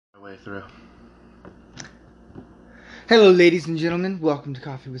Way through. Hello, ladies and gentlemen. Welcome to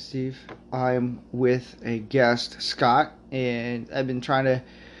Coffee with Steve. I'm with a guest, Scott, and I've been trying to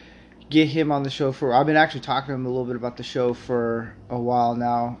get him on the show I've been actually talking to him a little bit about the show for a while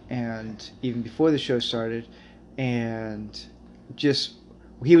now, and even before the show started, and just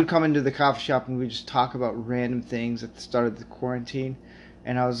he would come into the coffee shop and we would just talk about random things at the start of the quarantine,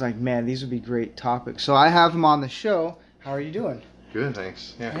 and I was like, man, these would be great topics. So I have him on the show. How are you doing? Good,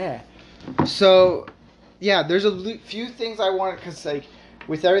 thanks. Yeah. So, yeah, there's a few things I wanted, because, like,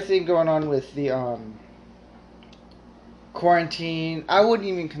 with everything going on with the quarantine, I wouldn't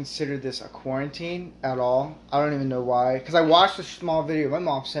even consider this a quarantine at all. I don't even know why. Because I watched a small video. My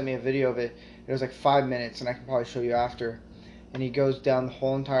mom sent me a video of it. It was like 5 minutes, and I can probably show you after. And he goes down the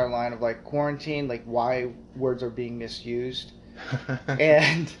whole entire line of, like, quarantine, like, why words are being misused.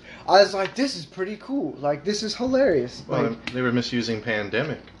 And I was like, this is pretty cool. Like, this is hilarious. Well, like, they were misusing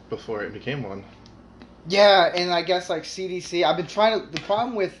pandemic before it became one. Yeah, and I guess, like, CDC, I've been trying to... The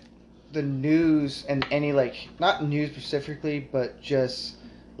problem with the news and any, like... Not news specifically, but just,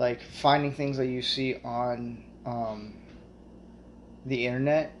 like, finding things that you see on the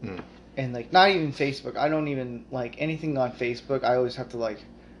internet. And, like, not even Facebook. I don't even... Like, anything on Facebook, I always have to, like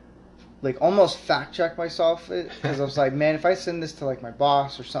almost fact check myself, because I was like, man, if I send this to, like, my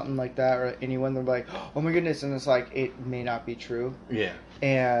boss or something like that, or anyone, they're like, oh my goodness, and it's like, it may not be true. Yeah.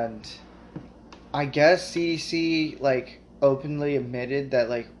 And I guess CDC, like, openly admitted that,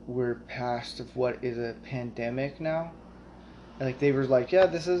 like, we're past of what is a pandemic now. And, like, they were like, yeah,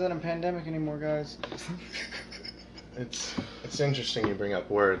 this isn't a pandemic anymore, guys. It's interesting you bring up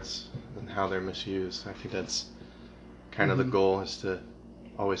words and how they're misused. I think that's kind of the goal, is to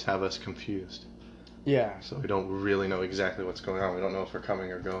always have us confused. Yeah. So we don't really know exactly what's going on. We don't know if we're coming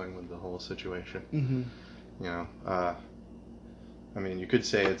or going with the whole situation. You know, I mean, you could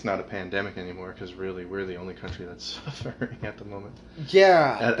say it's not a pandemic anymore, because really we're the only country that's suffering at the moment.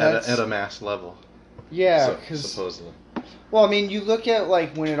 Yeah. At a mass level. Yeah, because... supposedly. Well, I mean, you look at,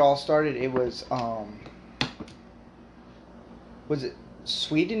 like, when it all started, it was it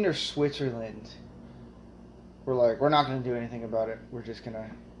Sweden or Switzerland? We're like, we're not going to do anything about it. We're just going to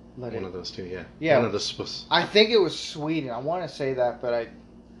let it... One of those two, yeah. Yeah. One of the... I think it was Sweden. I want to say that, but I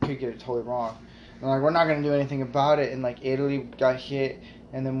could get it totally wrong. And, like, we're not going to do anything about it. And, like, Italy got hit.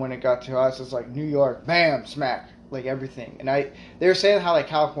 And then when it got to us, it's like New York, bam, smack. Like, everything. And they were saying how, like,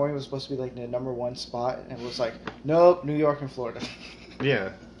 California was supposed to be, like, the number one spot. And it was like, nope, New York and Florida.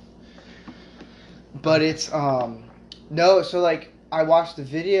 Yeah. But it's, no, so, like, I watched the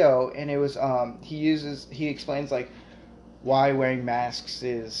video, and it was, he explains, like, why wearing masks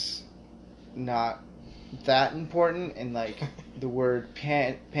is not that important, and, like, the word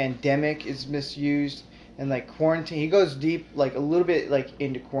pandemic is misused, and, like, quarantine. He goes deep, like, a little bit, like,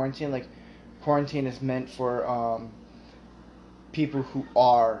 into quarantine. Like, quarantine is meant for people who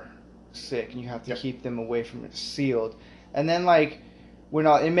are sick, and you have to keep them away from it, sealed. And then, like,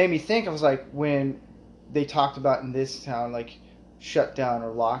 it made me think, I was like, when they talked about in this town, like, shutdown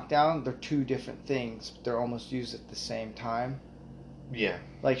or lockdown, they're two different things, but they're almost used at the same time. Yeah.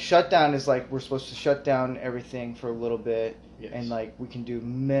 Like, shutdown is like, we're supposed to shut down everything for a little bit, and, like, we can do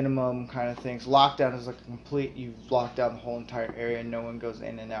minimum kind of things. Lockdown is like you lock down the whole entire area and no one goes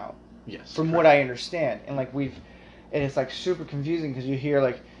in and out. Yes. From what I understand. And, like, and it's, like, super confusing, because you hear,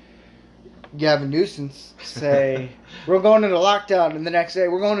 like, Gavin Newsom say, we're going into lockdown, and the next day,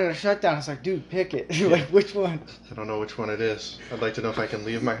 we're going into shutdown. It's like, dude, pick it. Like, which one? I don't know which one it is. I'd like to know if I can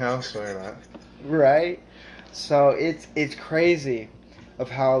leave my house or not. Right? So, it's crazy of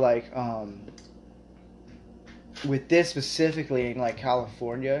how, like, with this specifically in, like,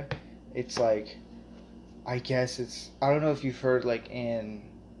 California, it's, like, I guess I don't know if you've heard, like, I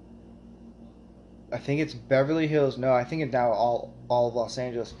think it's Beverly Hills. No, I think it's now all of Los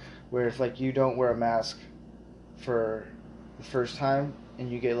Angeles, where if, like, you don't wear a mask for the first time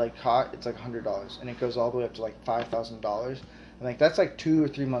and you get, like, caught, it's like $100, and it goes all the way up to, like, $5,000. And, like, that's like 2 or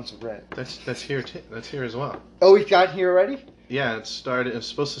 3 months of rent. That's here that's here as well. Oh, we got here already? Yeah, it was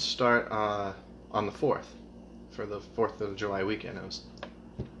supposed to start on the 4th, for the 4th of July weekend. It was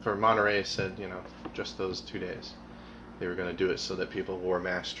for Monterey, said, just those 2 days. They were going to do it so that people wore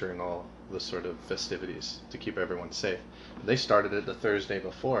masks during all the sort of festivities to keep everyone safe. But they started it the Thursday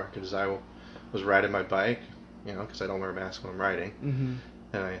before, because I was riding my bike, because I don't wear a mask when I'm riding.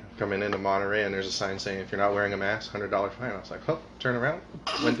 And I coming into Monterey, and there's a sign saying, if you're not wearing a mask, $100 fine. I was like, oh, turn around.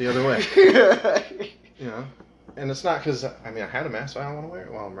 Went the other way. And it's not because, I had a mask, so I don't want to wear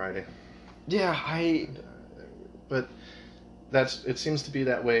it while I'm riding. Yeah, But it seems to be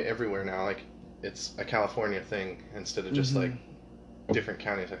that way everywhere now. Like, it's a California thing instead of just, like, different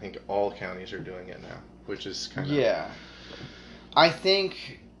counties. I think all counties are doing it now, which is kind of Yeah. I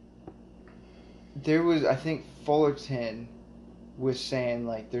think I think Fullerton was saying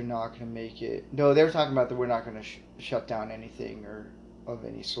like they're not going to make it. No, they were talking about that we're not going to shut down anything or of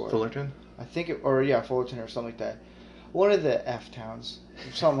any sort. Fullerton. I think Fullerton or something like that. One of the F towns,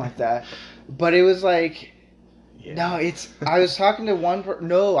 something like that. But it was like, Yeah. no, I was talking to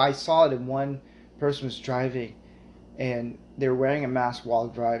no, I saw it and one person was driving and they were wearing a mask while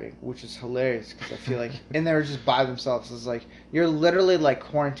driving, which is hilarious because I feel like, and they were just by themselves. It's like, you're literally like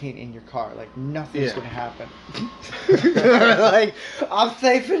quarantined in your car. Like nothing's going to happen. Like, I'm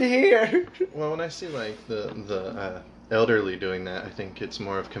safe in here. Well, when I see like the elderly doing that, I think it's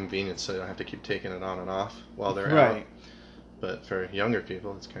more of convenience, so they don't have to keep taking it on and off while they're out. But for younger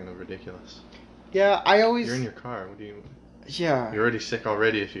people, it's kind of ridiculous. Yeah, You're in your car. What do you? Yeah. You're already sick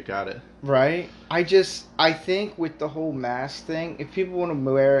already if you got it. Right. I think with the whole mask thing, if people want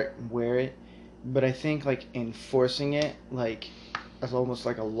to wear it. But I think like enforcing it like as almost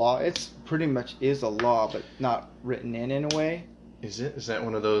like a law. It's pretty much is a law, but not written in a way. Is it? Is that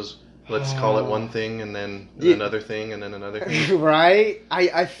one of those? Let's call it one thing and then another thing and then another thing. Right.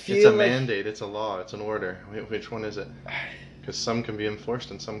 I feel it's a like mandate. It's a law. It's an order. Which one is it? Because some can be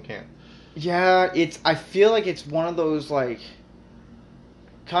enforced and some can't. Yeah, I feel like it's one of those like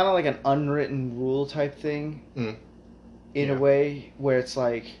kind of like an unwritten rule type thing in a way where it's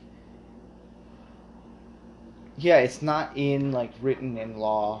like it's not in like written in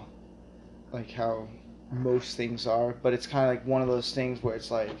law like how most things are, but it's kind of like one of those things where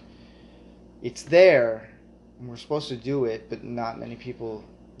it's like it's there and we're supposed to do it, but not many people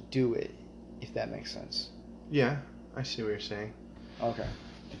do it, if that makes sense. Yeah, I see what you're saying. Okay.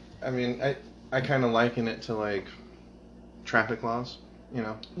 I mean, I kind of liken it to like traffic laws, you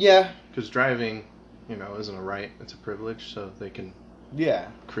know? Yeah. Because driving, isn't a right, it's a privilege, so they can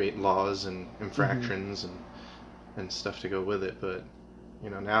create laws and infractions and stuff to go with it. But,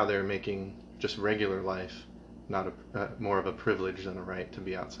 now they're making just regular life not more of a privilege than a right to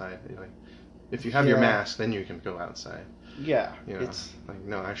be outside. Like, if you have your mask, then you can go outside. Yeah. It's like,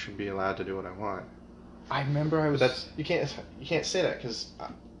 no, I should be allowed to do what I want. I remember you can't say that because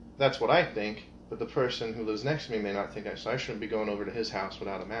that's what I think, but the person who lives next to me may not think that, so I shouldn't be going over to his house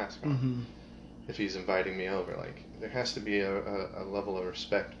without a mask on if he's inviting me over. Like, there has to be a level of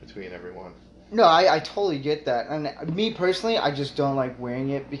respect between everyone. No, I totally get that. And me personally, I just don't like wearing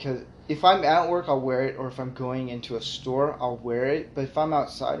it because if I'm at work, I'll wear it, or if I'm going into a store, I'll wear it. But if I'm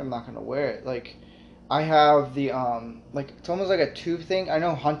outside, I'm not going to wear it. Like, I have the, like, it's almost like a tube thing. I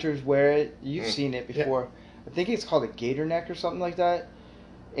know hunters wear it. You've seen it before. Yeah. I think it's called a gator neck or something like that.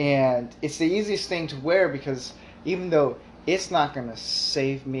 And it's the easiest thing to wear because even though it's not going to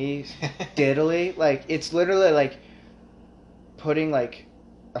save me diddly, like, it's literally like putting, like,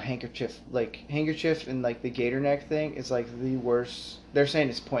 a handkerchief and, like, the gator neck thing is, like, the worst. They're saying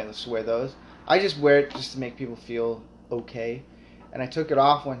it's pointless to wear those. I just wear it just to make people feel okay. And I took it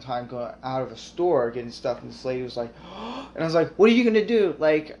off one time going out of a store getting stuff, and this lady was like, oh, and I was like, what are you going to do?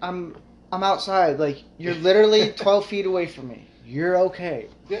 Like, I'm outside. Like, you're literally 12 feet away from me. You're okay.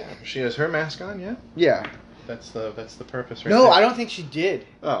 Yeah, she has her mask on, yeah? Yeah. That's the purpose right No, there. I don't think she did.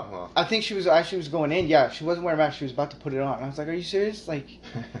 Oh, well. I think she was going in. Yeah, she wasn't wearing a mask. She was about to put it on. And I was like, are you serious? Like,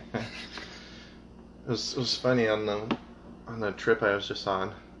 it was funny on the trip I was just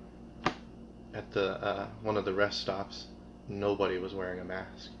on at the one of the rest stops. Nobody was wearing a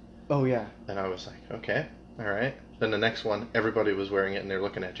mask. Oh, yeah. And I was like, okay, all right. Then the next one, everybody was wearing it, and they're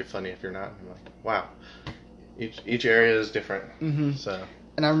looking at you funny if you're not. And I'm like, wow. Each area is different. Mm-hmm. So.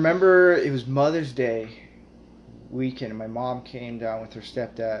 And I remember it was Mother's Day weekend, and my mom came down with her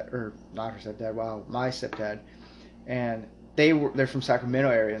stepdad, or not her stepdad, my stepdad, and they're from Sacramento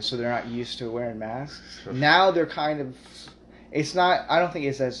area, and so they're not used to wearing masks. Now they're kind of, it's not, I don't think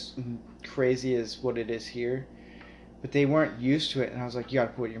it's as crazy as what it is here, but they weren't used to it, and I was like, you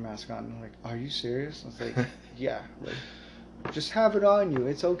gotta put your mask on. And I'm like, are you serious? I was like, yeah, like, just have it on you,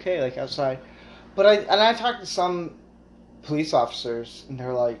 it's okay, like, outside. But I talked to some police officers, and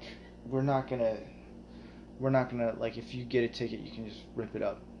they're like, we're not gonna, like, if you get a ticket, you can just rip it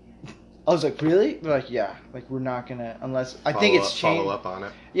up. I was like, really? They're like, yeah. Like, we're not gonna, unless, I think it's changed. Follow up on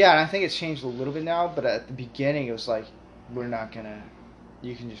it. Yeah, and I think it's changed a little bit now, but at the beginning, it was like, we're not gonna,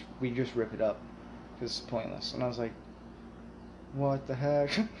 we just rip it up, because it's pointless. And I was like, what the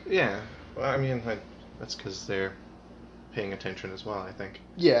heck? Yeah. Well, I mean, that's because they're paying attention as well, I think.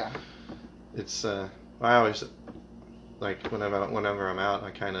 Yeah. It's, I always, like, whenever I'm out,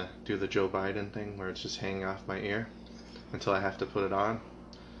 I kind of do the Joe Biden thing where it's just hanging off my ear until I have to put it on.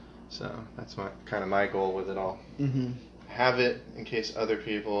 So that's kind of my goal with it all. Mm-hmm. have it in case other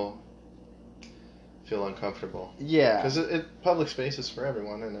people feel uncomfortable. Yeah. Because public space is for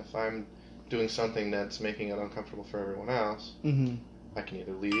everyone, and if I'm doing something that's making it uncomfortable for everyone else, I can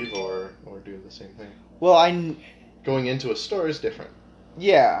either leave or do the same thing. Well, going into a store is different.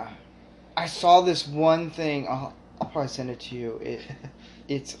 Yeah, I saw this one thing. I'll probably send it to you.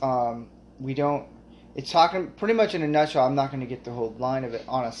 It's talking pretty much in a nutshell. I'm not going to get the whole line of it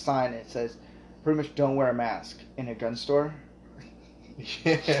on a sign. It says pretty much don't wear a mask in a gun store.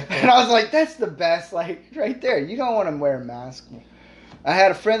 Yeah. And I was like, that's the best, like, right there. You don't want to wear a mask. I had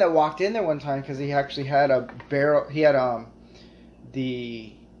a friend that walked in there one time because he actually had a barrel. He had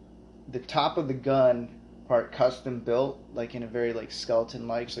the top of the gun part custom built, like in a very like skeleton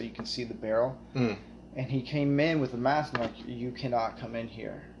like, so you can see the barrel. And he came in with a mask and like, you cannot come in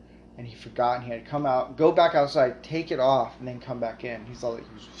here. And he forgot, and he had to come out, go back outside, take it off, and then come back in. He's all like,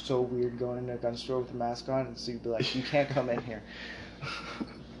 it was so weird going into a gun store with a mask on, and so you'd be like, you can't come in here.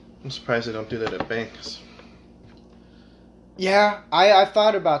 I'm surprised they don't do that at banks. Yeah, I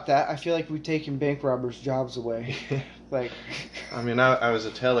thought about that. I feel like we've taken bank robbers' jobs away. Like, I mean, I was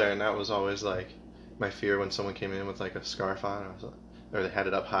a teller, and that was always like my fear when someone came in with like a scarf on, or they had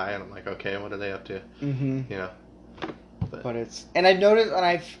it up high, and I'm like, okay, what are they up to? You know. But it's, and I've noticed,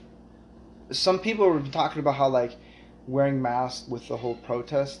 and some people were talking about how like wearing masks with the whole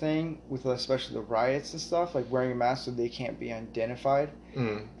protest thing, with especially the riots and stuff, like wearing a mask so they can't be identified.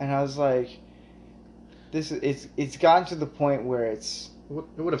 And I was like, it's gotten to the point where it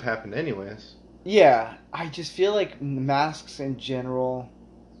would have happened anyways. Yeah, I just feel like masks in general,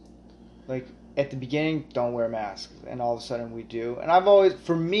 like at the beginning, don't wear masks, and all of a sudden we do. And I've always,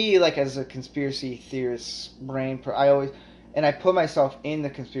 for me, like as a conspiracy theorist brain, I put myself in the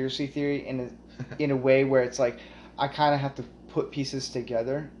conspiracy theory in a way where it's like I kind of have to put pieces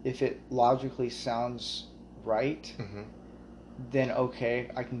together. If it logically sounds right, then okay,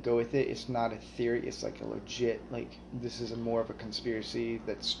 I can go with it. It's not a theory. It's like a legit, like this is more of a conspiracy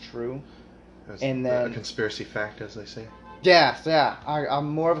that's true. And then a conspiracy fact, as they say. Yeah. I'm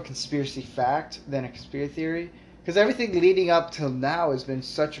more of a conspiracy fact than a conspiracy theory, because everything leading up till now has been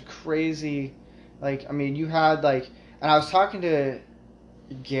such a crazy, like, I mean, you had like, and I was talking to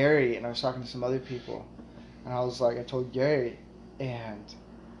Gary, and I was talking to some other people, and I was like, I told Gary, and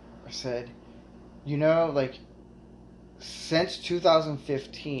I said, you know, like, since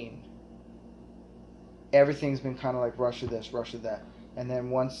 2015, everything's been kind of like Russia this, Russia that, and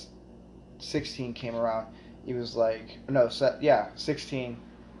then once 16 came around, he was like, 16.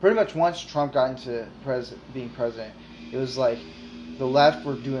 Pretty much once Trump got into being president, it was like the left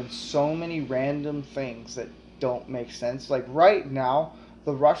were doing so many random things that don't make sense. Like right now,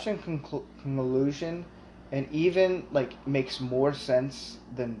 the Russian collusion, and even like makes more sense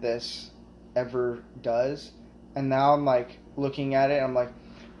than this ever does. And now I'm like looking at it, and I'm like,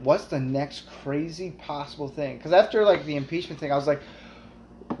 what's the next crazy possible thing? Because after like the impeachment thing, I was like,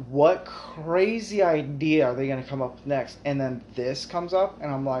 what crazy idea are they going to come up with next? And then this comes up,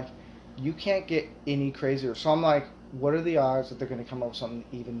 and I'm like, you can't get any crazier. So I'm like, what are the odds that they're going to come up with something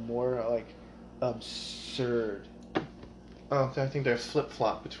even more like absurd? Oh, I think there's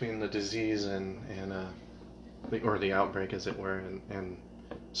flip-flop between the disease and or the outbreak, as it were, and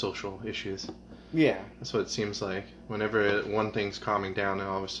social issues. Yeah. That's what it seems like. Whenever one thing's calming down, and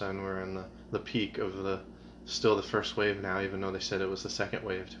all of a sudden we're in the peak of still the first wave now, even though they said it was the second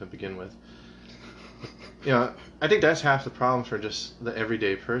wave to begin with. You know, I think that's half the problem for just the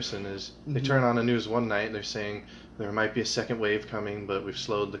everyday person is they turn on the news one night, they're saying there might be a second wave coming, but we've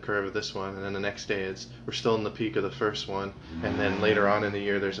slowed the curve of this one, and then the next day we're still in the peak of the first one, and then later on in the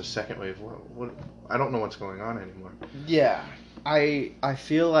year there's a second wave. I don't know what's going on anymore. Yeah, I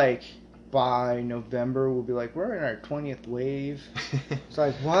feel like by November we'll be like, we're in our 20th wave. It's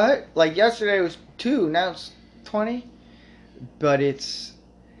like, what? Like yesterday it was 2, now it's 20. But it's,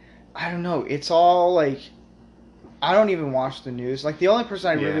 I don't know, it's all like, I don't even watch the news. Like the only person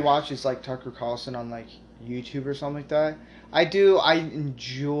I really watch is like Tucker Carlson on like YouTube or something like that. I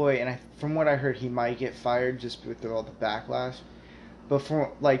enjoy, and from what I heard, he might get fired just with all the backlash. But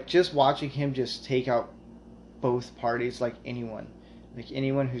from like just watching him just take out both parties, like anyone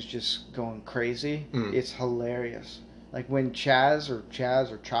who's just going crazy, it's hilarious. Like when Chaz or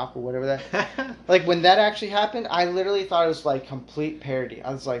Chop or whatever that, like when that actually happened, I literally thought it was like complete parody.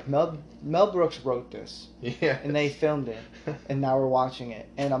 I was like, Mel Brooks wrote this, and they filmed it, and now we're watching it,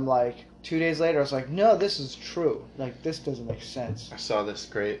 and I'm like, 2 days later, I was like, no, this is true. Like this doesn't make sense. I saw this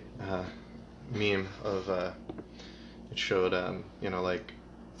great meme of it showed like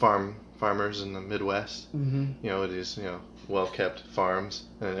farmers in the Midwest. Mm-hmm. These well-kept farms,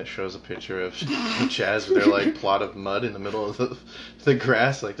 and it shows a picture of Chaz with their like plot of mud in the middle of the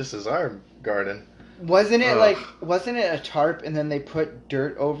grass. Like, this is our garden. Wasn't it a tarp and then they put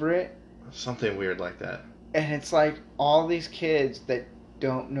dirt over it? Something weird like that. And it's like all these kids that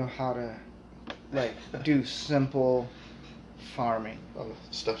don't know how to like do simple farming. Well,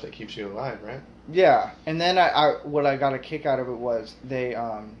 stuff that keeps you alive, right? Yeah, and then what I got a kick out of it was they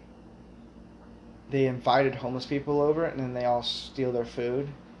invited homeless people over and then they all steal their food.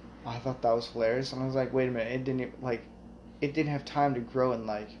 I thought that was hilarious, and I was like, wait a minute, it didn't have time to grow in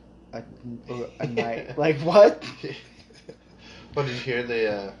like a night. Like, what? Well, did you hear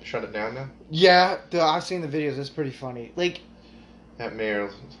they shut it down now? Yeah, I've seen the videos. It's pretty funny. Like, that mayor.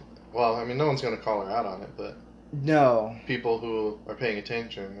 Well, I mean, no one's gonna call her out on it, but no. People who are paying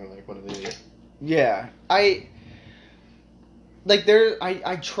attention are like, what are they doing? Yeah, I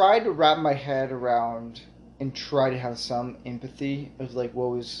tried to wrap my head around and try to have some empathy of like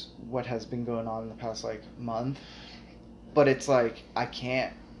what has been going on in the past like month, but it's like I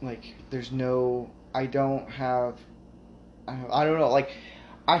can't, like, I don't know, like,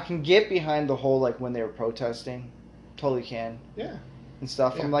 I can get behind the whole like when they were protesting, totally can. Yeah. And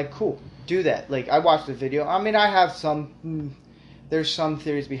stuff. Yeah. I'm like, cool, do that. Like, I watched the video. I mean, I have there's some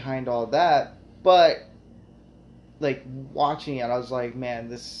theories behind all that, but like watching it, I was like,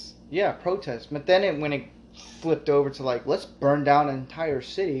 man, protest. But then when it flipped over to like, let's burn down an entire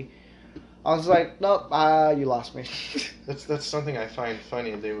city, I was like, nope, you lost me. That's something I find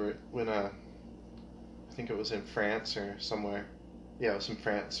funny. They were I think it was in France or somewhere. Yeah, it was in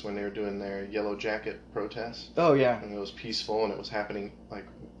France when they were doing their Yellow Jacket protests. Oh, yeah. And it was peaceful, and it was happening, like,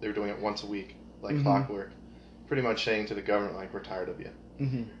 they were doing it once a week, like Mm-hmm. clockwork. Pretty much saying to the government, like, we're tired of you.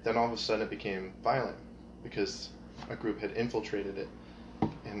 Mm-hmm. Then all of a sudden it became violent because a group had infiltrated it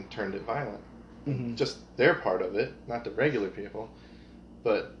and turned it violent. Mm-hmm. Just their part of it, not the regular people.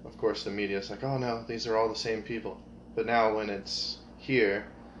 But, of course, the media's like, oh, no, these are all the same people. But now when it's here,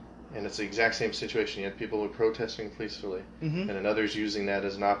 and it's the exact same situation. You had people who were protesting peacefully, Mm-hmm. and then others using that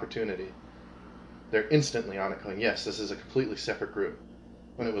as an opportunity. They're instantly on it going, yes, this is a completely separate group.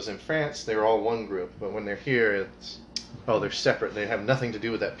 When it was in France, they were all one group. But when they're here, they're separate. They have nothing to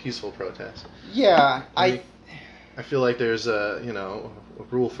do with that peaceful protest. Yeah, I feel like there's a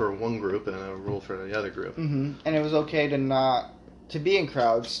rule for one group and a rule for the other group. Mm-hmm. And it was okay to be in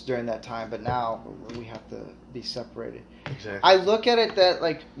crowds during that time, but now we have to be separated. Exactly. I look at it that,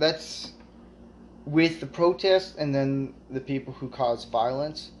 like, that's with the protests and then the people who cause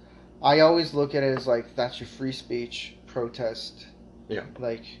violence. I always look at it as, like, that's your free speech protest. Yeah.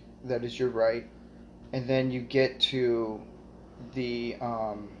 Like, that is your right. And then you get to the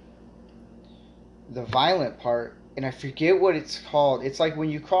violent part, and I forget what it's called. It's like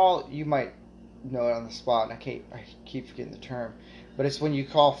when you might know it on the spot, and I keep forgetting the term. But it's when you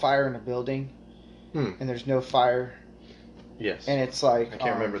call fire in a building, and there's no fire. Yes. And it's like, I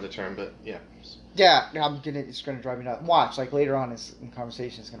can't remember the term, but yeah. Yeah, it's gonna drive me nuts. Watch, like, later on in the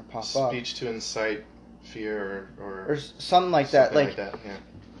conversation, it's gonna pop up. Speech to incite fear or something like that. Something like that, yeah.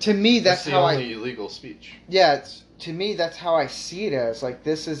 To me, that's the how only illegal speech. Yeah, to me, that's how I see it as. Like,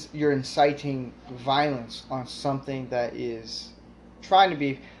 you're inciting violence on something that is trying to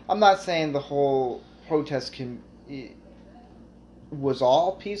be. I'm not saying the whole protest was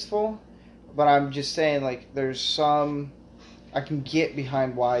all peaceful, but I'm just saying, like, there's some. I can get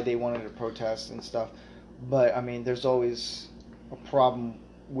behind why they wanted to protest and stuff, but I mean, there's always a problem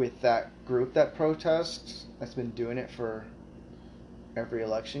with that group that protests that's been doing it for every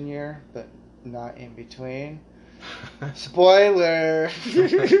election year, but not in between. Spoiler.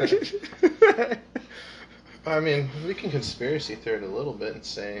 I mean, we can conspiracy theory it a little bit and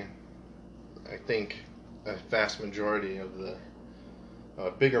say, I think a vast majority of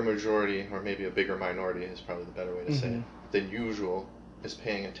a bigger majority, or maybe a bigger minority is probably the better way to say it, than usual, is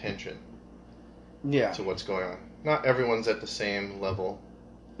paying attention to what's going on. Not everyone's at the same level,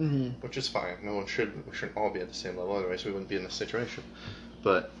 which is fine. We shouldn't all be at the same level, otherwise we wouldn't be in this situation.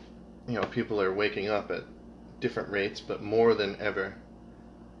 But, people are waking up at different rates, but more than ever.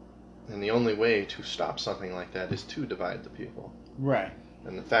 And the only way to stop something like that is to divide the people. Right.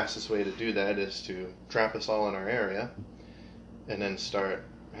 And the fastest way to do that is to trap us all in our area, and then start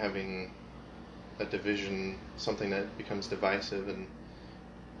having a division, something that becomes divisive and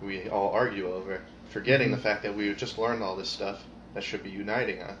we all argue over, forgetting the fact that we just learned all this stuff that should be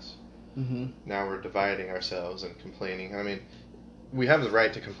uniting us. Now we're dividing ourselves and complaining. I mean, we have the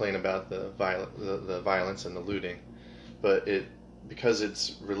right to complain about the violence and the looting, but because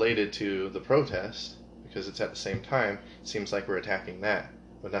it's related to the protest, because it's at the same time, it seems like we're attacking that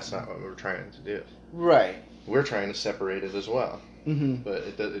But that's not what we're trying to do. Right. We're trying to separate it as well. Mm-hmm. But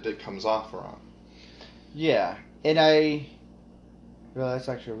it comes off wrong. Yeah. And well, that's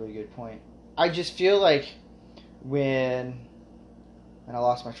actually a really good point. I just feel like and I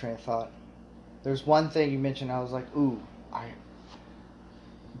lost my train of thought. There's one thing you mentioned, I was like, ooh,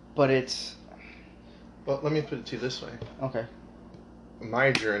 but it's... Well, let me put it to you this way. Okay.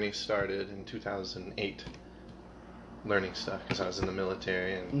 My journey started in 2008, learning stuff, because I was in the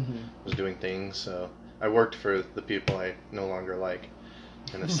military and was doing things, so I worked for the people I no longer like,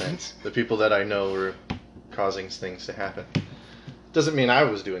 in a sense. The people that I know were causing things to happen. Doesn't mean I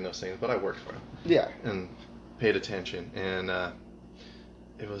was doing those things, but I worked for them. Yeah. And paid attention, and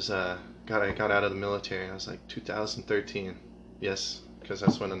it was I got out of the military. I was like 2013, yes, because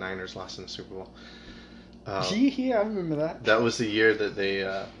that's when the Niners lost in the Super Bowl. Yeah, I remember that. That was the year that they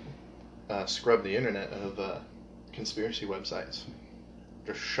scrubbed the internet of conspiracy websites.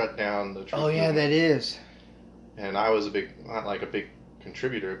 Just shut down the truth. Oh yeah, that is. And I was not like a big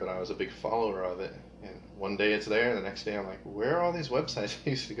contributor, but I was a big follower of it. And one day it's there, and the next day I'm like, where are all these websites I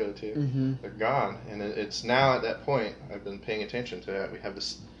used to go to? Mm-hmm. They're gone. And it's now at that point, I've been paying attention to it. We have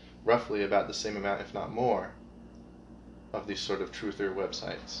this roughly about the same amount, if not more, of these sort of truther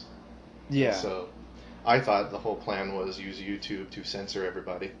websites. Yeah. And so I thought the whole plan was use YouTube to censor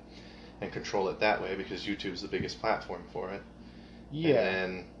everybody and control it that way, because YouTube's the biggest platform for it. Yeah. And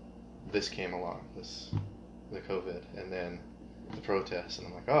then this came along, the COVID, and then the protests, and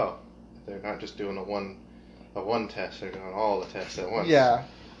I'm like, oh, they're not just doing a one test, they're doing all the tests at once. Yeah.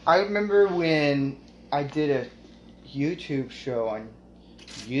 I remember when I did a YouTube show on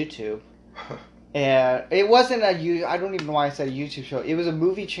YouTube, and it wasn't I don't even know why I said a YouTube show. It was a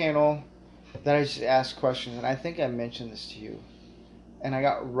movie channel that I just asked questions, and I think I mentioned this to you. And I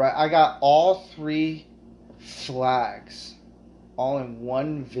got all 3 flags all in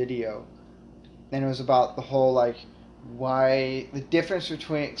one video, and it was about the whole why the difference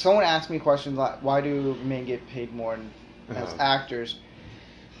between, someone asked me questions like, why do men get paid more as actors?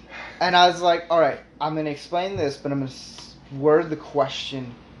 And I was like, all right, I'm going to explain this, but I'm going to word the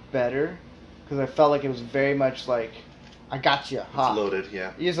question better, because I felt like it was very much like, I got you hot. It's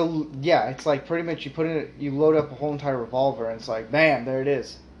loaded, yeah. It's like pretty much you load up a whole entire revolver, and it's like, bam, there it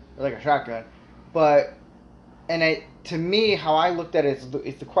is. Like a shotgun. But, to me, how I looked at it is,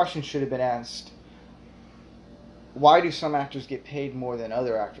 if the question should have been asked, why do some actors get paid more than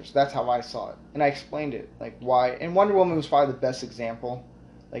other actors? That's how I saw it. And I explained it. Like, why. And Wonder Woman was probably the best example.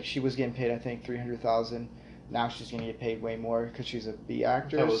 Like, she was getting paid, I think, $300,000. Now she's going to get paid way more because she's a B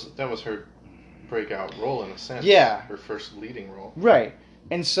actor. That was her breakout role, in a sense. Yeah. Her first leading role. Right.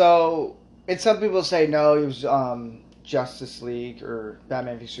 And so, some people say, no, it was Justice League or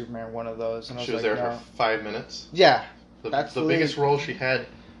Batman v Superman, one of those. And She was there for 5 minutes. Yeah. The biggest role she had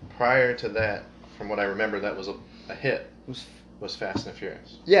prior to that, from what I remember, that was a hit, was Fast and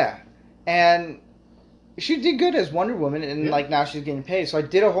Furious. Yeah. And she did good as Wonder Woman, and now she's getting paid. So I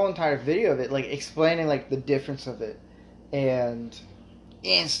did a whole entire video of it, explaining the difference of it. And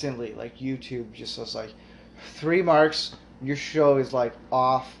instantly, YouTube just was like, 3 marks, your show is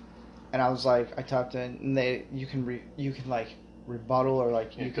off. And I was like, I typed in, and you can rebuttal, or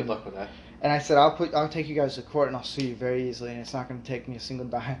good luck with that. And I said, I'll take you guys to court, and I'll sue you very easily, and it's not going to take me a single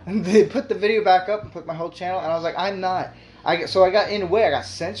dime. And they put the video back up and put my whole channel, and I was like, I'm not. So I got, in a way, I got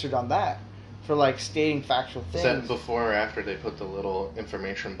censored on that for stating factual things. Is that before or after they put the little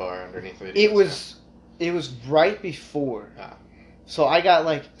information bar underneath the video? It was right before. Ah. So I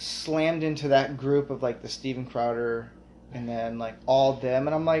got slammed into that group of the Steven Crowder, and then all them,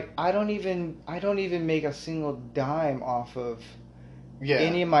 and I'm like, I don't even make a single dime off of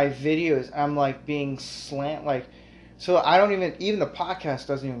any of my videos. I'm being slant, so I don't even the podcast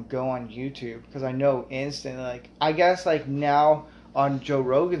doesn't even go on YouTube, because I know instantly, I guess now on Joe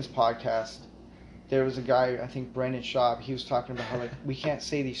Rogan's podcast, there was a guy, I think Brendan Schaub, he was talking about how we can't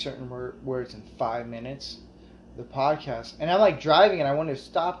say these certain words in 5 minutes, the podcast, and I'm driving, and I wanted to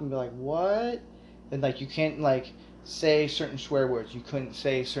stop and be like, what? And you can't say certain swear words, you couldn't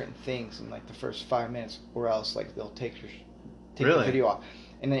say certain things in the first 5 minutes, or else they'll take the video off.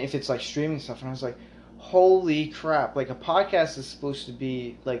 And then if it's streaming stuff, and I was like, holy crap, a podcast is supposed to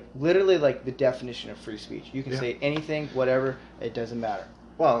be literally the definition of free speech. You can say anything, whatever, it doesn't matter.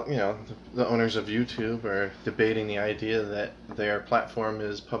 Well, the owners of YouTube are debating the idea that their platform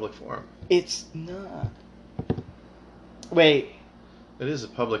is public forum. It's not. Wait. It is a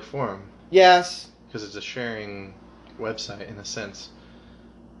public forum. Yes. Because it's a sharing website, in a sense.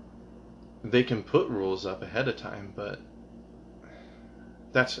 They can put rules up ahead of time, but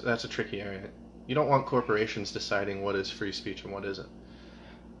that's a tricky area. You don't want corporations deciding what is free speech and what isn't.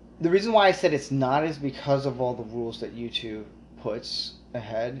 The reason why I said it's not is because of all the rules that YouTube puts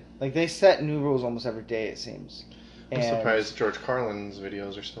ahead. Like, they set new rules almost every day, it seems. I'm surprised George Carlin's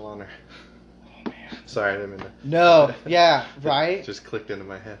videos are still on there. Oh, man. Sorry, I didn't mean to. No, yeah, right? Just clicked into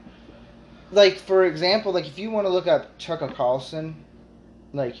my head. Like, for example, like, if you want to look up Tucker Carlson,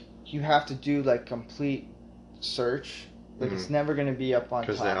 like, you have to do, like, complete search. Like, it's never going to be up on top.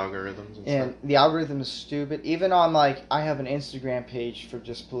 Because the algorithms and And stuff. the algorithm is stupid. Even on, like, I have an Instagram page for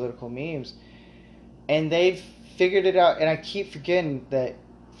just political memes. And they've figured it out. And I keep forgetting that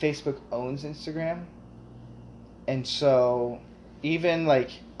Facebook owns Instagram. And so, even,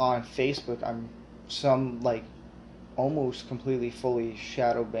 like, on Facebook, I'm almost completely fully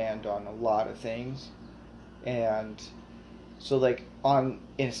shadow banned on a lot of things. And so, like,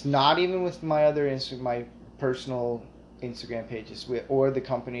 it's not even with my other my personal Instagram pages or the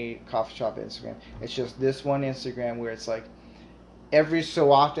company coffee shop Instagram. It's just this one Instagram where it's like every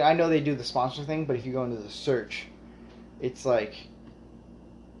so often, I know they do the sponsor thing, but if you go into the search, it's like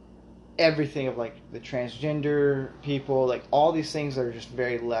everything of like the transgender people, like all these things that are just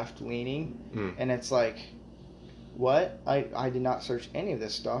very left leaning. And it's like, what? I did not search any of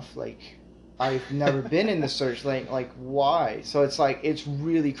this stuff. Like, I've never been in the search. Like why? So it's like, it's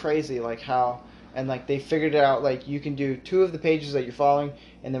really crazy, like how. And, like, they figured it out, like, you can do 2 of the pages that you're following,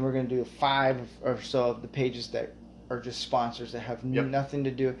 and then we're going to do 5 or so of the pages that are just sponsors that have nothing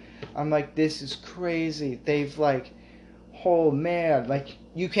to do. I'm like, this is crazy. They've, like, oh, man. Like,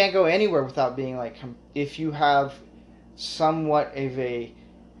 you can't go anywhere without being, like, if you have somewhat of a,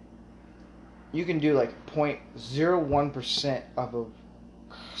 you can do, like, 0.01% of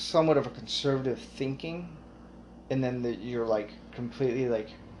somewhat of a conservative thinking, and then you're, like, completely, like,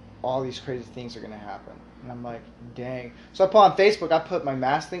 all these crazy things are going to happen. And I'm like, dang. So I put on Facebook, I put my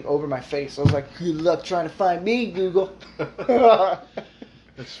mask thing over my face. I was like, good luck trying to find me, Google.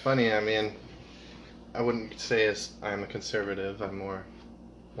 It's funny, I mean, I wouldn't say I'm a conservative. I'm more,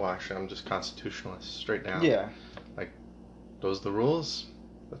 well, actually, I'm just constitutionalist, straight down. Yeah. Like, those are the rules.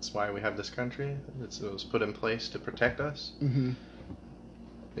 That's why we have this country. It was put in place to protect us. Mm-hmm.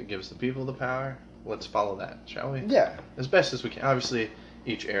 It gives the people the power. Let's follow that, shall we? Yeah. As best as we can. Obviously,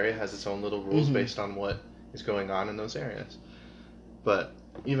 each area has its own little rules based on what is going on in those areas. But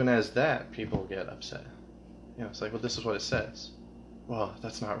even as that, people get upset. You know, it's like, well, this is what it says. Well,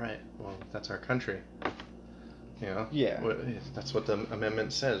 that's not right. Well, that's our country. You know? Yeah. That's what the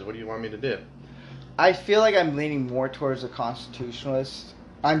amendment says. What do you want me to do? I feel like I'm leaning more towards a constitutionalist.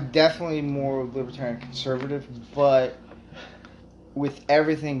 I'm definitely more libertarian conservative, but with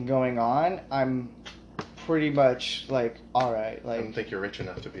everything going on, I'm pretty much like, all right, like, I don't think you're rich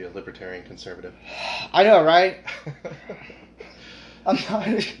enough to be a libertarian conservative. I know, right? I'm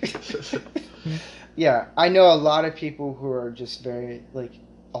not. Yeah, I know a lot of people who are just very, like,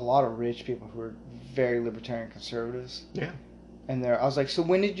 a lot of rich people who are very libertarian conservatives. Yeah. And I was like, so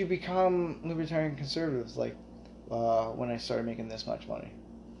when did you become libertarian conservatives? Like, when I started making this much money.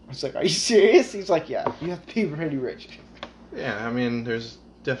 I was like, are you serious? He's like, yeah, you have to be pretty rich. Yeah, I mean, there's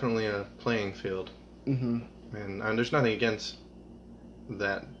definitely a playing field. Mm-hmm. And there's nothing against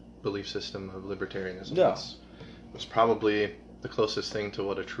that belief system of libertarianism. No. It's probably the closest thing to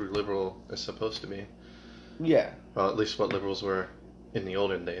what a true liberal is supposed to be. Yeah. Well, at least what liberals were in the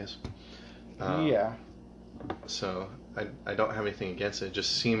olden days. Yeah. So I don't have anything against it. It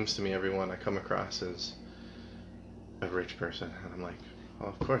just seems to me everyone I come across is a rich person. And I'm like, well,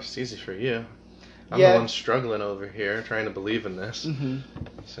 of course, it's easy for you. I'm the one struggling over here trying to believe in this. Mm-hmm.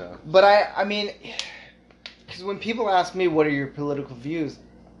 So. But I mean, because when people ask me what are your political views,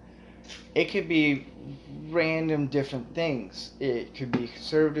 it could be random different things. It could be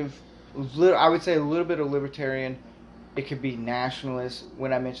conservative, I would say a little bit of libertarian. It could be nationalist.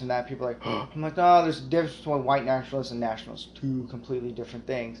 When I mention that, people are like, oh. I'm like, no, there's a difference between white nationalists and nationalists. 2 completely different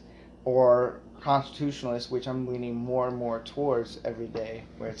things. Or constitutionalist, which I'm leaning more and more towards every day,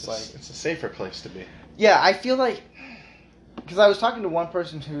 where it's like, it's a safer place to be. Yeah, I feel like, because I was talking to one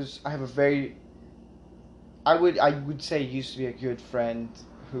person I would say used to be a good friend,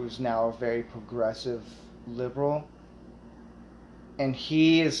 who's now a very progressive liberal, and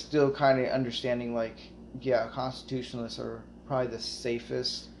he is still kind of understanding, like, yeah, constitutionalists are probably the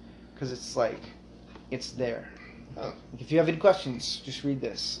safest, because it's like, it's there. Oh. If you have any questions, just read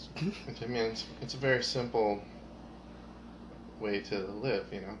this. I mean, it's a very simple way to live,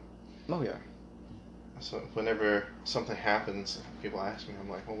 you know? Oh, yeah. So whenever something happens, people ask me, I'm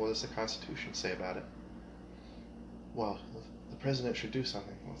like, well, what does the Constitution say about it? Well, the president should do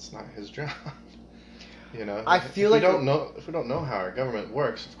something. Well, it's not his job. You know? I feel like if we don't know how our government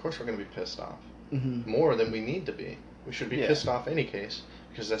works, of course we're going to be pissed off. Mm-hmm. More than we need to be. We should be pissed off any case,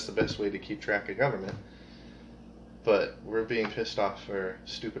 because that's the best way to keep track of government. But we're being pissed off for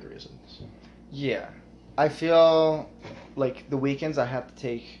stupid reasons. Yeah. I feel like the weekends I have to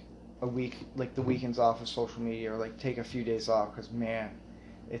take a week, like the weekends off of social media, or like take a few days off, because man,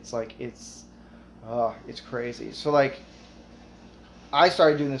 it's like it's crazy. So like I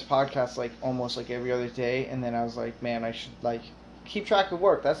started doing this podcast like almost like every other day, and then I was like, man, I should like keep track of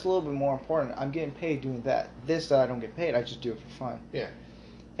work. That's a little bit more important. I'm getting paid doing that. This that I don't get paid, I just do it for fun. Yeah.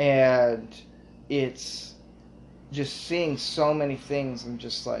 And it's just seeing so many things and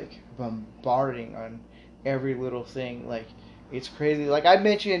just like bombarding on every little thing. Like, it's crazy. Like, I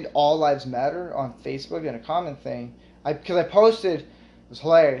mentioned All Lives Matter on Facebook in a comment thing. Because I posted, it was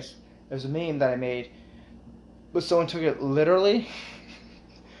hilarious. There's a meme that I made, but someone took it literally.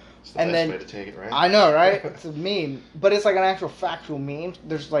 It's the best way to take it, right? I know, right? It's a meme, but it's like an actual factual meme.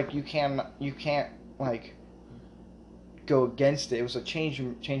 There's like you can't like go against it. It was a change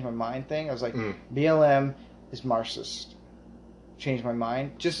my mind thing. I was like, BLM is Marxist. Changed my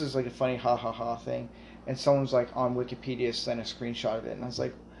mind, just as like a funny ha ha ha thing. And someone's like on Wikipedia sent a screenshot of it, and I was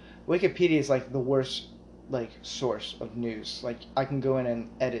like, Wikipedia is like the worst like source of news. Like, I can go in and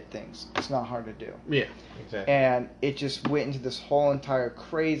edit things. It's not hard to do. Yeah, exactly. And it just went into this whole entire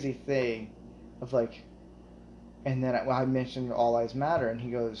crazy thing of like, and then I mentioned All Lives Matter, and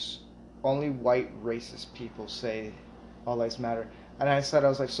he goes, only white racist people say All Lives Matter. And I said, I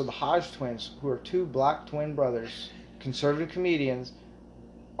was like, so the Hodge twins, who are two black twin brothers, conservative comedians,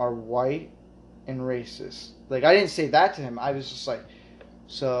 are white and racist. Like, I didn't say that to him. I was just like,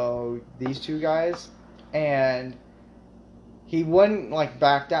 so these two guys, and he wouldn't like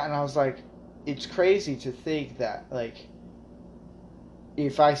back down. And I was like, it's crazy to think that like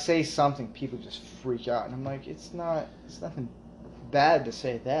if I say something, people just freak out. And I'm like, it's nothing bad to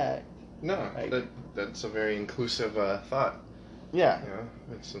say that. No, like, that's a very inclusive thought. Yeah. You know,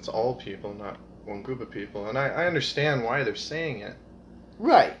 it's all people, not one group of people. And I understand why they're saying it.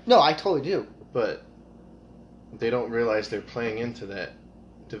 Right. No, I totally do. But they don't realize they're playing into that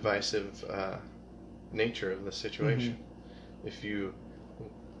divisive nature of the situation. Mm-hmm. If you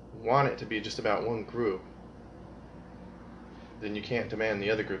want it to be just about one group, then you can't demand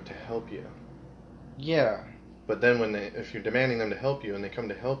the other group to help you. Yeah. But then if you're demanding them to help you and they come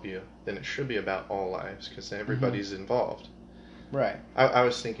to help you, then it should be about all lives, because everybody's involved. Right. I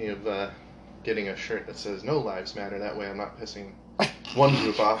was thinking of getting a shirt that says "No Lives Matter." That way I'm not pissing one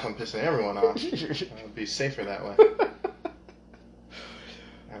group off, I'm pissing everyone off. It'd be safer that way.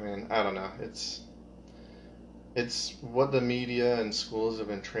 I mean, I don't know. It's what the media and schools have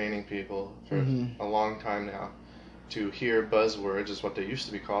been training people for a long time now. To hear buzzwords is what they used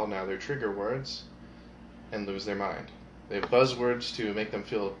to be called. Now they're trigger words, and lose their mind. They have buzzwords to make them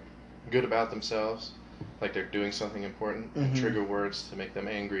feel good about themselves, like they're doing something important, and trigger words to make them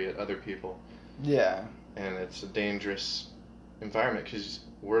angry at other people. Yeah. And it's a dangerous environment, because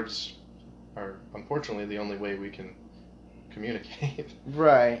words are unfortunately the only way we can communicate.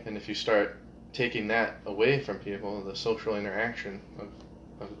 Right. And if you start taking that away from people, the social interaction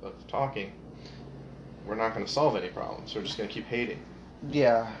of talking, we're not going to solve any problems. We're just going to keep hating.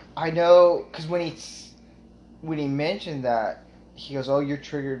 Yeah, I know, because when he mentioned that, he goes, oh, you're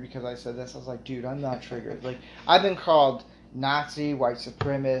triggered because I said this. I was like, dude, I'm not triggered. Like, I've been called Nazi, white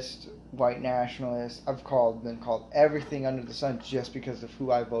supremacist, white nationalist. I've been called everything under the sun just because of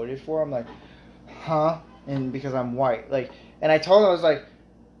who I voted for. I'm like, huh? And because I'm white. Like, and I told him, I was like,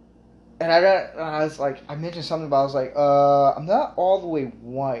 and I mentioned something about, I was like, I'm not all the way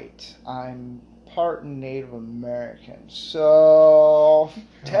white. I'm part Native American. So,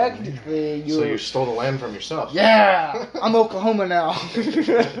 technically, So you stole the land from yourself. Yeah! I'm Oklahoma now.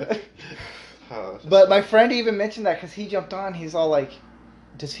 But my friend even mentioned that because he jumped on. He's all like,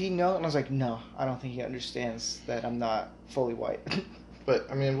 does he know? And I was like, no, I don't think he understands that I'm not fully white.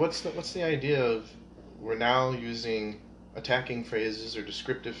 But, I mean, what's the idea of we're now using attacking phrases or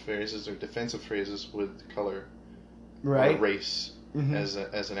descriptive phrases or defensive phrases with color or race as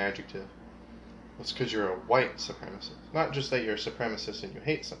an adjective? It's because you're a white supremacist. Not just that you're a supremacist and you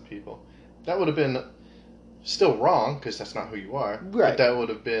hate some people. That would have been still wrong, because that's not who you are. Right. But that would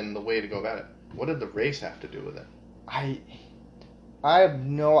have been the way to go about it. What did the race have to do with it? I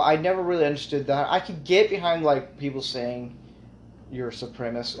never really understood that. I could get behind, like, people saying you're a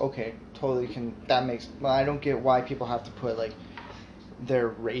supremacist. Okay, totally but I don't get why people have to put, like, their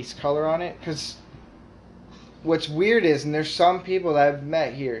race color on it. Because what's weird is, and there's some people that I've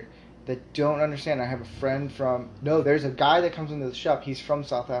met here that don't understand. I have a friend there's a guy that comes into the shop. He's from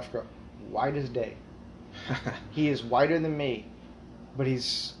South Africa. White as day. He is whiter than me, but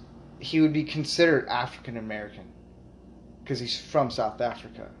he would be considered African American. because he's from South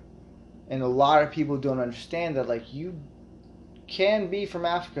Africa. And a lot of people don't understand that, like, you can be from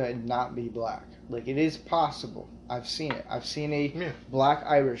Africa and not be black. Like, it is possible. I've seen it. I've seen a black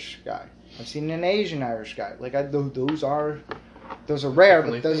Irish guy. I've seen an Asian Irish guy. Like, those are rare,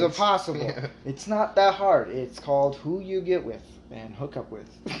 but those are possible. Yeah. It's not that hard. It's called who you get with and hook up with.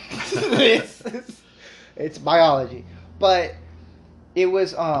 it's biology. But it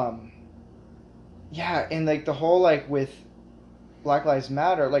was, yeah, and, like, the whole, like, with Black Lives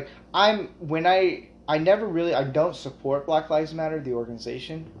Matter, like, I don't support Black Lives Matter, the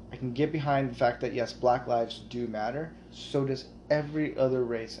organization. I can get behind the fact that, yes, Black lives do matter. So does every other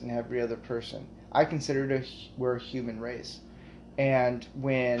race and every other person. I consider we're a human race. And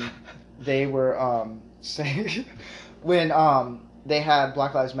when they were saying, when they had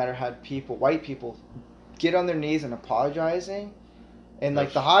Black Lives Matter had white people get on their knees and apologizing, and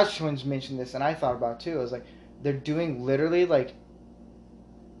like the Hodge twins mentioned this, and I thought about it too. I was like, they're doing literally like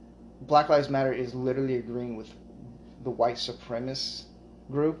Black Lives Matter is literally agreeing with the white supremacist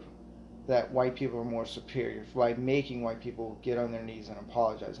group that white people are more superior by making white people get on their knees and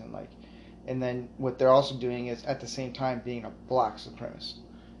apologize, and like, and then what they're also doing is at the same time being a black supremacist.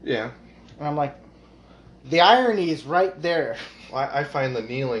 Yeah. And I'm like, the irony is right there. Well, I find the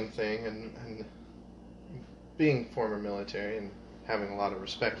kneeling thing and being former military and having a lot of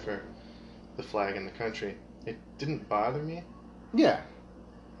respect for the flag and the country, it didn't bother me. Yeah.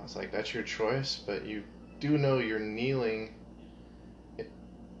 I was like, that's your choice, but you do know you're kneeling,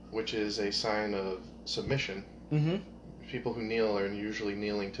 which is a sign of submission. Mm-hmm. People who kneel are usually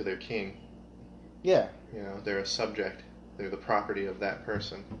kneeling to their king. Yeah. You know, they're a subject. They're the property of that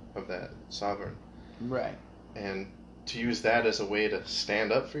person, of that sovereign. Right. And to use that as a way to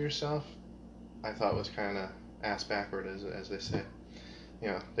stand up for yourself, I thought was kind of ass backward, as they say. You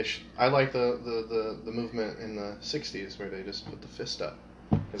know, I like the movement in the '60s where they just put the fist up.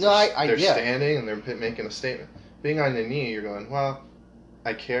 No, they're standing and they're making a statement. Being on the knee, you're going, well,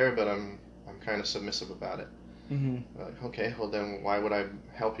 I care, but I'm kind of submissive about it. Mm-hmm. Like, okay, well then why would I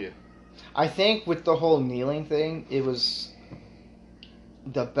help you? I think with the whole kneeling thing, it was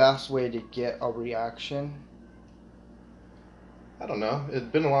the best way to get a reaction. I don't know.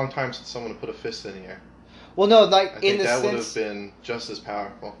 It'd been a long time since someone put a fist in the air. Well, no, like I think that would have been just as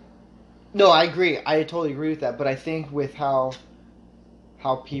powerful. No, I agree. I totally agree with that. But I think with how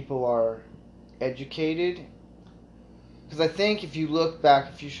people are educated, because I think if you look back,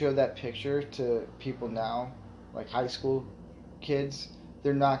 if you show that picture to people now, like high school kids,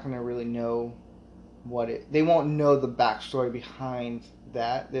 they're not going to really know they won't know the backstory behind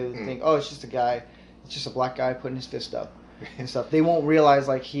that. They would think, oh, it's just a black guy putting his fist up and stuff. They won't realize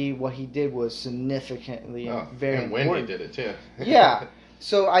like what he did was significantly very and important. when he did it too. Yeah.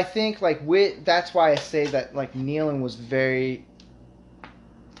 So I think like that's why I say that like kneeling was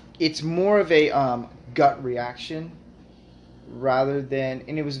it's more of a gut reaction rather than,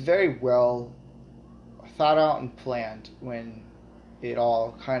 and it was very well thought out and planned when it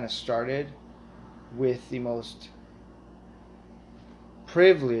all kind of started with the most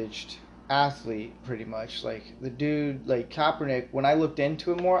privileged athlete, pretty much. Like the dude, like Kaepernick, when I looked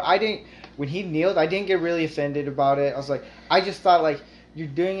into it more, when he kneeled, I didn't get really offended about it. I was like, I just thought like, you're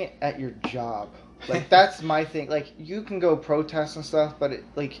doing it at your job. Like that's my thing. Like you can go protest and stuff, but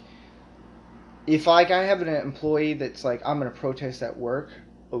if like I have an employee that's like, I'm gonna protest at work,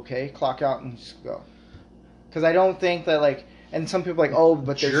 okay, clock out and just go. Because I don't think that like, and some people are like, oh,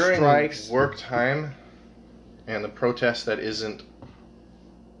 but there's during strikes. Work time and the protest that isn't,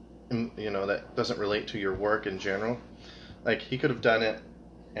 that doesn't relate to your work in general. Like he could have done it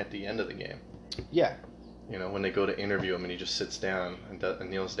at the end of the game. Yeah. You know, when they go to interview him and he just sits down and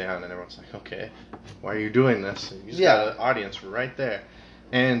kneels down and everyone's like, okay, why are you doing this? And you just got an audience right there.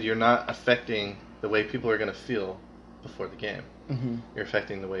 And you're not affecting the way people are going to feel before the game. Mm-hmm. You're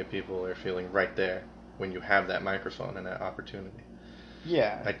affecting the way people are feeling right there when you have that microphone and that opportunity.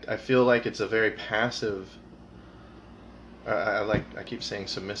 Yeah. I feel like it's a very passive... I keep saying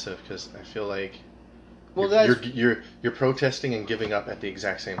submissive because I feel like you're protesting and giving up at the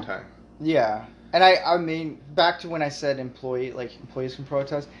exact same time. Yeah. And I mean, back to when I said employees can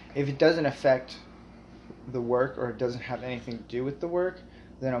protest, if it doesn't affect the work or it doesn't have anything to do with the work,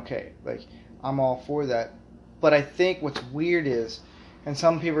 then okay, like I'm all for that. But I think what's weird is, and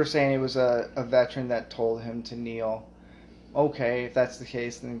some people are saying it was a veteran that told him to kneel. Okay, if that's the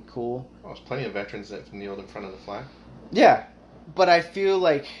case, then cool. Well, there's plenty of veterans that kneeled in front of the flag. Yeah, but I feel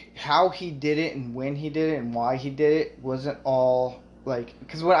like how he did it and when he did it and why he did it wasn't all like,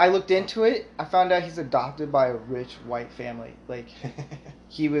 because when I looked into it, I found out he's adopted by a rich white family. Like,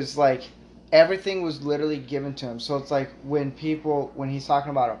 he was like, everything was literally given to him. So it's like when he's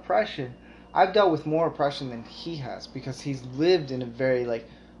talking about oppression, I've dealt with more oppression than he has because he's lived in a very like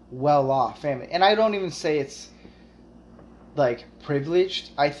well-off family. And I don't even say it's like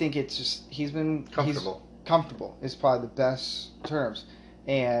privileged. I think it's just he's comfortable is probably the best terms.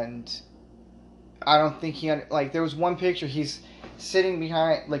 And I don't think like there was one picture he's sitting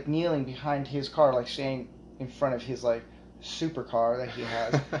behind, like kneeling behind his car, like staying in front of his like supercar that he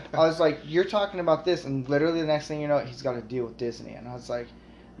has. I was like, you're talking about this, and literally the next thing you know, he's got to deal with Disney. And I was like,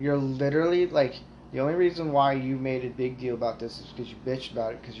 you're literally like the only reason why you made a big deal about this is because you bitched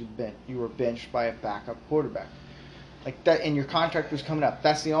about it because you were benched by a backup quarterback. Like that, and your contract was coming up.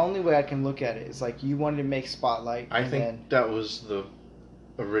 That's the only way I can look at it. It's like you wanted to make spotlight. I think that was the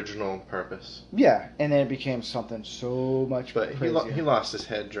original purpose. Yeah, and then it became something so much. But he lost his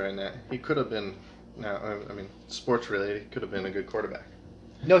head during that. He could have been. Now, I mean, sports related, he could have been a good quarterback.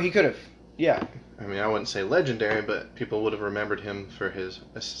 No, he could have. Yeah. I mean, I wouldn't say legendary, but people would have remembered him for his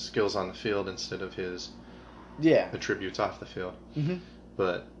skills on the field instead of his attributes off the field. Mm-hmm.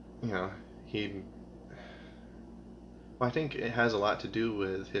 But Well, I think it has a lot to do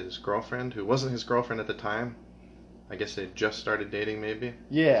with his girlfriend, who wasn't his girlfriend at the time. I guess they just started dating, maybe.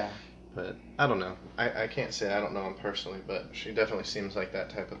 Yeah. But I don't know. I can't say I don't know him personally, but she definitely seems like that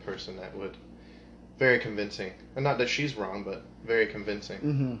type of person that would. Very convincing. And not that she's wrong, but very convincing.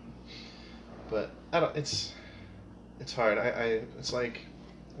 Mm-hmm. But I don't. It's hard. It's like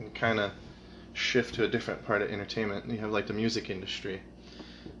you kind of shift to a different part of entertainment. You have like the music industry,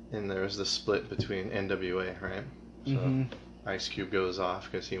 and there's the split between NWA, right? So Ice Cube goes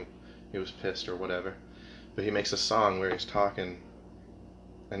off because he was pissed or whatever, but he makes a song where he's talking,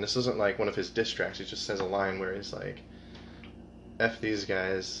 and this isn't like one of his diss tracks. He just says a line where he's like, "F these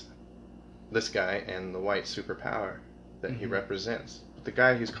guys." This guy and the white superpower that he represents. But the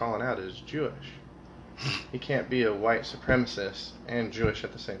guy he's calling out is Jewish. He can't be a white supremacist and Jewish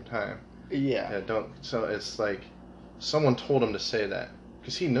at the same time. Yeah. So it's like someone told him to say that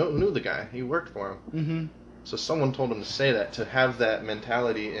because he knew the guy. He worked for him. Mm-hmm. So someone told him to say that, to have that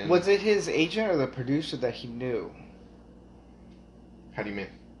mentality. Was it his agent or the producer that he knew? How do you mean?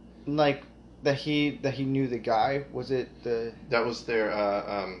 Like that he knew the guy? Was it the? That was their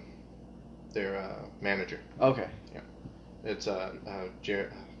manager. Okay. Yeah. It's Jerry.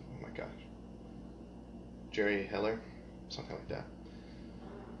 Oh my gosh. Jerry Heller, something like that.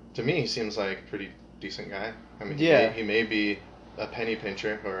 To me, he seems like a pretty decent guy. I mean, he may be a penny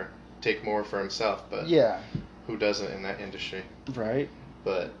pincher or take more for himself, but who doesn't in that industry? Right.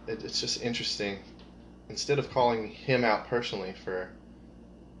 But it's just interesting. Instead of calling him out personally for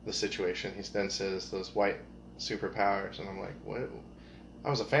the situation, he then says those white superpowers, and I'm like, what? I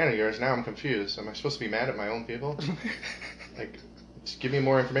was a fan of yours. Now I'm confused. Am I supposed to be mad at my own people? Like, just give me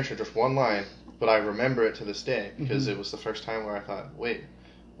more information, just one line. But I remember it to this day because it was the first time where I thought, wait,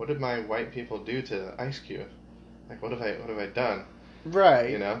 what did my white people do to Ice Cube? Like, what have I done?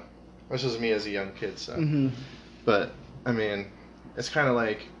 Right. You know, this was me as a young kid. So, mm-hmm. But I mean, it's kind of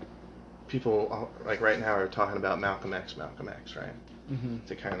like people like right now are talking about Malcolm X, right? Mm-hmm.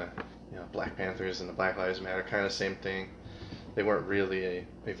 To kind of, Black Panthers and the Black Lives Matter, kind of same thing. They weren't really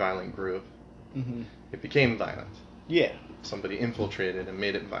a violent group. Mm-hmm. It became violent. Yeah. Somebody infiltrated and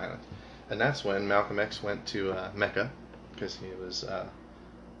made it violent. And that's when Malcolm X went to Mecca, because he was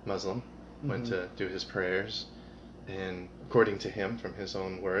Muslim, went to do his prayers. And according to him, from his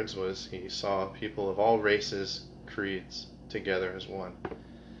own words, was he saw people of all races, creeds, together as one.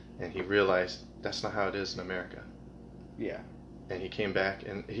 And he realized that's not how it is in America. Yeah. And he came back,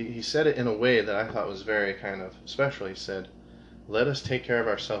 and he said it in a way that I thought was very kind of special. He said, let us take care of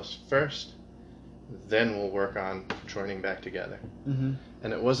ourselves first, then we'll work on joining back together. Mm-hmm.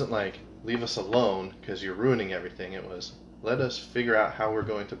 And it wasn't like, leave us alone because you're ruining everything. It was, let us figure out how we're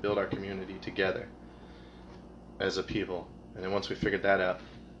going to build our community together as a people. And then once we figured that out,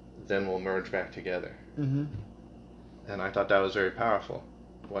 then we'll merge back together. Mm-hmm. And I thought that was very powerful.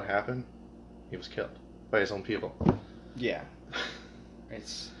 What happened? He was killed by his own people. Yeah.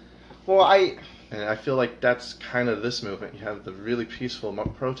 And I feel like that's kind of this movement. You have the really peaceful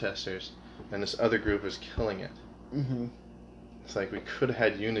protesters, and this other group is killing it. Mm-hmm. It's like we could have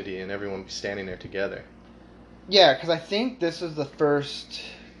had unity and everyone be standing there together. Yeah, because I think this is the first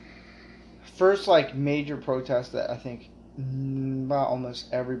like major protest that I think about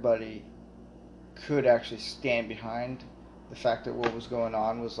almost everybody could actually stand behind. The fact that what was going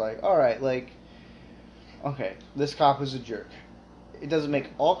on was like, all right, like, okay, this cop is a jerk. It doesn't make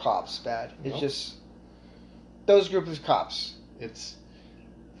all cops bad. It's just those group of cops. It's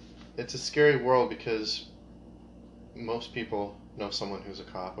a scary world because most people know someone who's a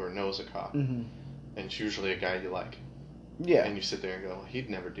cop or knows a cop, Mm-hmm. and it's usually a guy you like. Yeah. And you sit there and go, well, he'd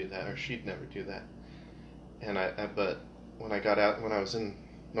never do that or she'd never do that. And but when I was in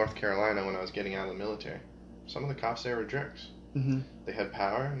North Carolina, when I was getting out of the military, some of the cops there were jerks. Mm-hmm. They had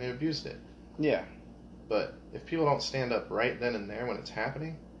power and they abused it. Yeah. But if people don't stand up right then and there when it's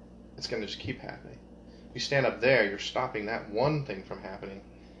happening, it's going to just keep happening. You stand up there, you're stopping that one thing from happening.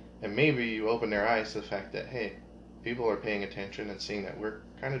 And maybe you open their eyes to the fact that, hey, people are paying attention and seeing that we're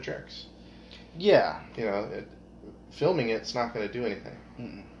kind of jerks. Yeah. You know, filming it's not going to do anything.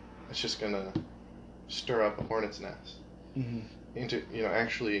 Mm-mm. It's just going to stir up a hornet's nest. Mm-hmm. Into, you know,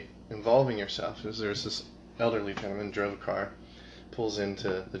 actually involving yourself. Because there's this elderly gentleman drove a car, pulls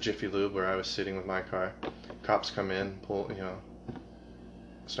into the Jiffy Lube where I was sitting with my car. Cops come in,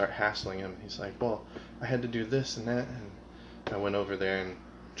 start hassling him. He's like, well, I had to do this and that, and I went over there and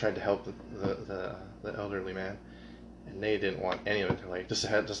tried to help the elderly man, and they didn't want any of it. They're like, this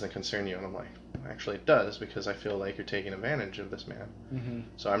doesn't concern you, and I'm like, actually it does, because I feel like you're taking advantage of this man. Mm-hmm.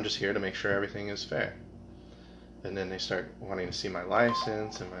 So I'm just here to make sure everything is fair. And then they start wanting to see my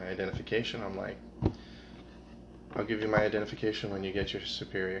license and my identification. I'm like, I'll give you my identification when you get your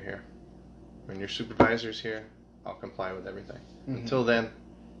superior here. When your supervisor's here, I'll comply with everything. Mm-hmm. Until then,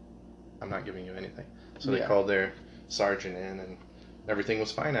 I'm not giving you anything. So they called their sergeant in, and everything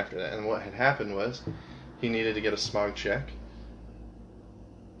was fine after that. And what had happened was he needed to get a smog check,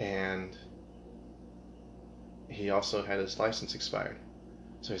 and he also had his license expired.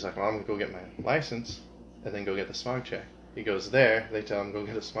 So he's like, well, I'm going to go get my license and then go get the smog check. He goes there, they tell him go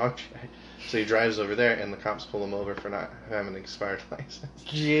get a smog check. So he drives over there, and the cops pull him over for not having an expired license.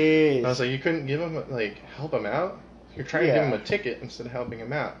 Jeez. And I was like, you couldn't give him, help him out? You're trying to give him a ticket instead of helping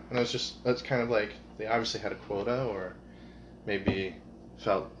him out. And that's kind of like, they obviously had a quota, or maybe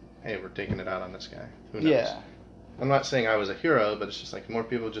felt, hey, we're taking it out on this guy. Who knows? Yeah. I'm not saying I was a hero, but it's just like more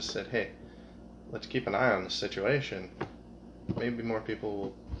people just said, hey, let's keep an eye on this situation. Maybe more people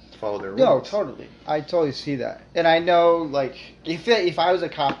will follow their rules. No, totally. I totally see that. And I know, like, if I was a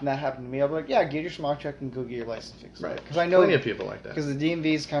cop and that happened to me, I'd be like, yeah, get your smog check and go get your license fixed. Right. Because I know plenty of people like that. Because the DMV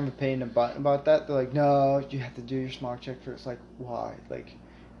is kind of a pain in the butt about that. They're like, no, you have to do your smog check first. Like, why? Like,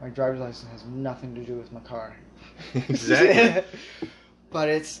 my driver's license has nothing to do with my car. Exactly. But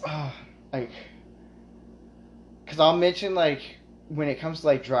it's, like, because I'll mention, like, when it comes to,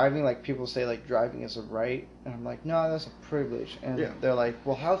 like, driving, like, people say, like, driving is a right. And I'm like, no, that's a privilege. And they're like,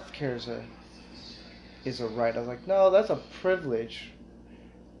 well, healthcare is a right. I was like, no, that's a privilege.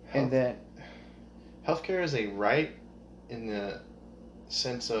 And then healthcare is a right in the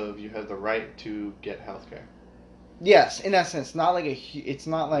sense of you have the right to get healthcare. Yes, in that sense. Not like it's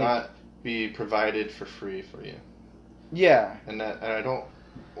not like... Not be provided for free for you. Yeah. And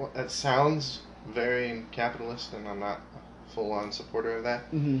that sounds very capitalist, and I'm not a full-on supporter of that.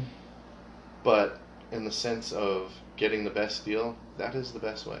 Mm-hmm. But in the sense of getting the best deal, that is the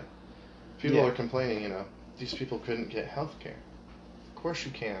best way. People are complaining, these people couldn't get health care. Of course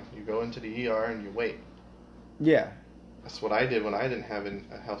you can. You go into the ER and you wait. Yeah. That's what I did when I didn't have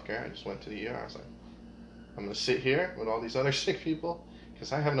health care. I just went to the ER. I was like, I'm going to sit here with all these other sick people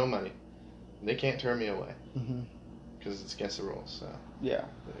because I have no money. And they can't turn me away because it's against the rules. So yeah.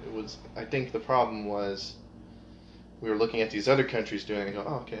 I think the problem was we were looking at these other countries doing it and go,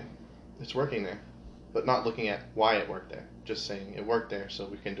 oh, okay, it's working there. But not looking at why it worked there. Just saying it worked there, so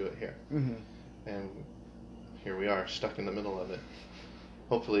we can do it here. Mm-hmm. And here we are, stuck in the middle of it.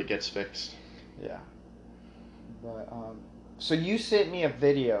 Hopefully it gets fixed. Yeah. But, so you sent me a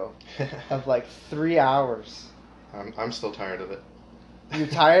video of like 3 hours. I'm still tired of it. You're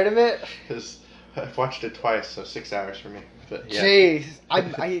tired of it? Because I've watched it twice, so 6 hours for me. But yeah. Jeez.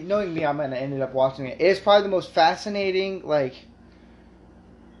 I knowing me, I'm going to end up watching it. It's probably the most fascinating, like,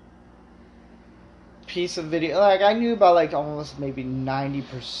 piece of video. Like, I knew about, like, almost maybe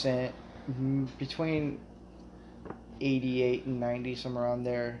 90%, between 88 and 90, somewhere around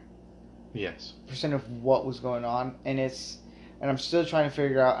there. Yes. Percent of what was going on, and I'm still trying to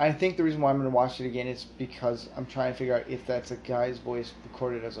figure out. I think the reason why I'm going to watch it again is because I'm trying to figure out if that's a guy's voice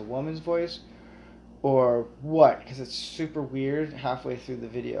recorded as a woman's voice, or what. Because it's super weird halfway through the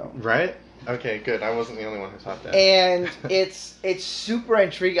video. Right? Okay, good. I wasn't the only one who thought that. And it's super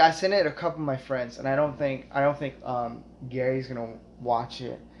intriguing. I sent it to a couple of my friends, and I don't think Gary's going to watch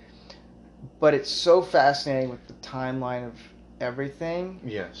it. But it's so fascinating with the timeline of everything.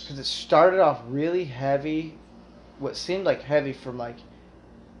 Yes. Because it started off really heavy, what seemed like heavy from like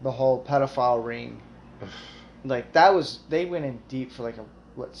the whole pedophile ring. Like they went in deep for like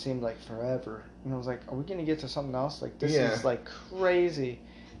what seemed like forever. And I was like, are we gonna get to something else? Like this is like crazy.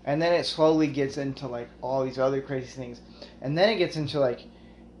 And then it slowly gets into like all these other crazy things. And then it gets into like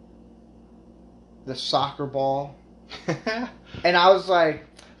the soccer ball. And I was like,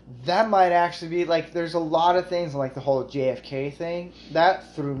 that might actually be like, there's a lot of things like the whole JFK thing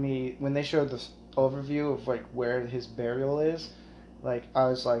that threw me when they showed this overview of like where his burial is. Like I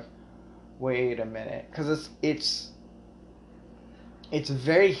was like, wait a minute, because it's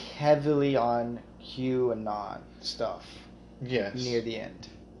very heavily on QAnon stuff. Yes. Near the end.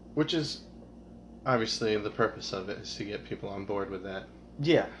 Which is obviously the purpose of it, is to get people on board with that.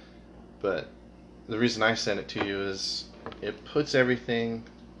 Yeah. But the reason I sent it to you is it puts everything,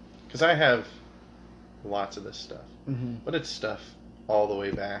 because I have lots of this stuff, but it's stuff all the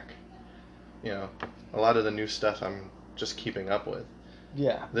way back. You know, a lot of the new stuff I'm just keeping up with.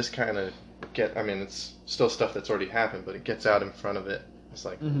 Yeah. This kind of it's still stuff that's already happened, but it gets out in front of it. It's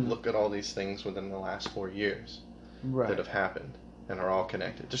like, look at all these things within the last 4 years that have happened and are all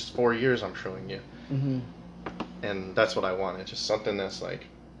connected. Just 4 years I'm showing you. And that's what I want. It's just something that's like,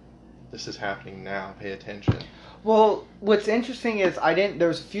 this is happening now. Pay attention. Well, what's interesting is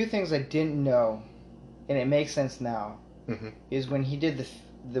there's a few things I didn't know, and it makes sense now, is when he did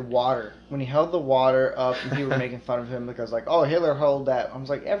the water. When he held the water up and people were making fun of him because like, oh, Hitler held that. I was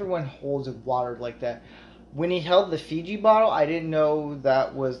like, everyone holds a water like that. When he held the Fiji bottle, I didn't know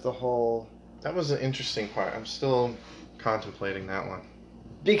that was the whole... That was an interesting part. I'm still contemplating that one.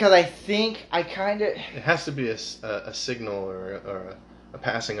 Because I think I kind of... It has to be a signal or a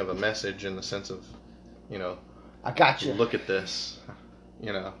passing of a message in the sense of, you know... I got you. Look at this.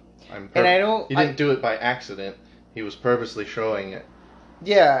 You know, and I don't... He didn't do it by accident. He was purposely showing it.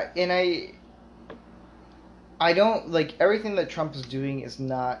 Yeah, and I don't... Like, everything that Trump is doing is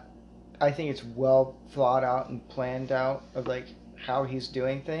not... I think it's well thought out and planned out of, like, how he's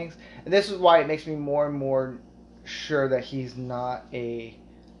doing things. And this is why it makes me more and more sure that he's not a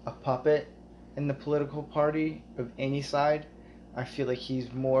puppet in the political party of any side. I feel like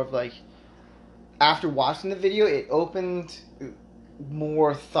he's more of, like... After watching the video, it opened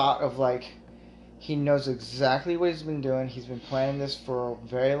more thought of, like, he knows exactly what he's been doing. He's been planning this for a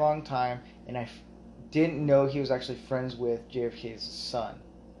very long time. And I didn't know he was actually friends with JFK's son.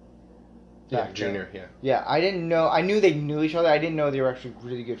 Yeah, Junior, yeah. Yeah, I didn't know. I knew they knew each other. I didn't know they were actually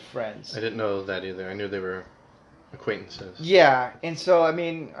really good friends. I didn't know that either. I knew they were acquaintances. Yeah, and so, I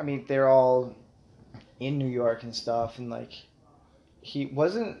mean, they're all in New York and stuff. And, like,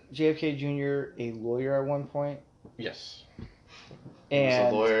 wasn't JFK Jr. a lawyer at one point? Yes. He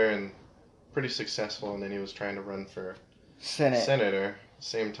was a lawyer and pretty successful, and then he was trying to run for senator at the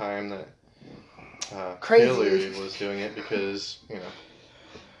same time that Hillary was doing it because, you know...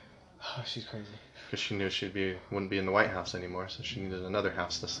 Oh, she's crazy. Because she knew wouldn't be in the White House anymore, so she needed another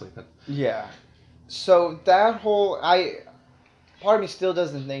house to sleep in. Yeah. So that whole... Part of me still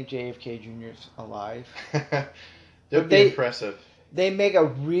doesn't think JFK Jr. is alive. That would be impressive. They make a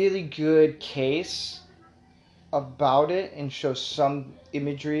really good case about it and show some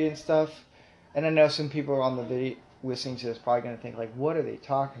imagery and stuff. And I know some people on the video listening to this probably going to think, like, what are they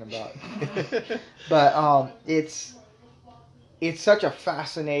talking about? But it's such a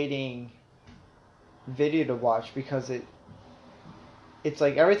fascinating video to watch because it's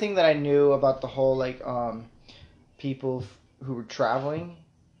like everything that I knew about the whole, like, people who were traveling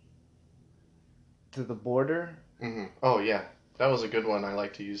to the border. Oh, yeah. That was a good one. I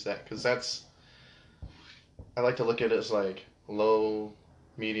like to use that because I like to look at it as like low,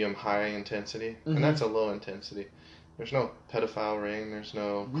 medium, high intensity. And that's a low intensity. There's no pedophile ring. There's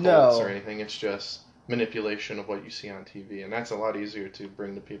no cults or anything. It's just manipulation of what you see on TV. And that's a lot easier to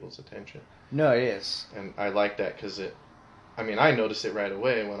bring to people's attention. No, it is. And I like that because I noticed it right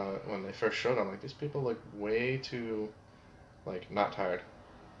away when they first showed it. I'm like, these people look way too, like, not tired.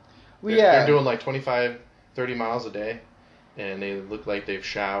 They're doing like 25, 30 miles a day. And they look like they've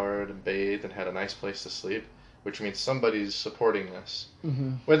showered and bathed and had a nice place to sleep, which means somebody's supporting this.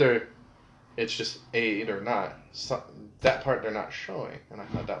 Whether it's just aid or not, that part they're not showing, and I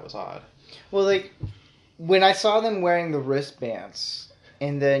thought that was odd. Well, like, when I saw them wearing the wristbands,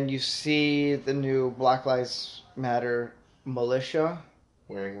 and then you see the new Black Lives Matter militia...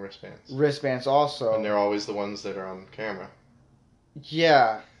 Wearing wristbands. Wristbands also. And they're always the ones that are on camera.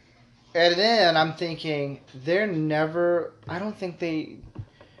 Yeah. And then I'm thinking, I don't think they...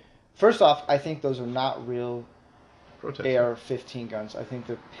 First off, I think those are not real AR-15 guns. I think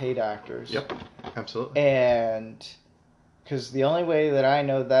they're paid actors. Yep, absolutely. And... Because the only way that I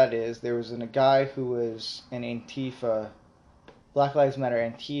know that is, there was a guy who was an Antifa, Black Lives Matter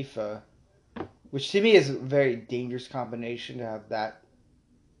Antifa, which to me is a very dangerous combination to have that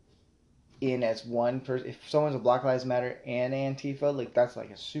in as one person. If someone's a Black Lives Matter and Antifa, like that's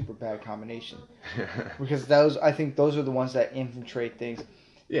like a super bad combination. Because I think those are the ones that infiltrate things.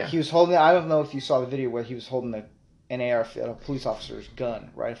 Yeah. He was holding. I don't know if you saw the video where he was holding an AR, a police officer's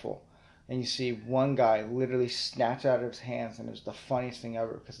gun rifle, and you see one guy literally snatch out of his hands, and it was the funniest thing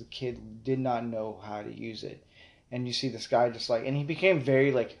ever because the kid did not know how to use it, and you see this guy just like, and he became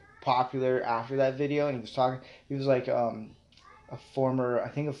very like popular after that video, and he was talking. He was like a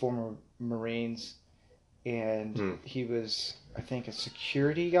former Marines, and he was I think a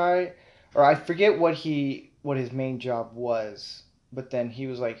security guy, or I forget what his main job was. But then he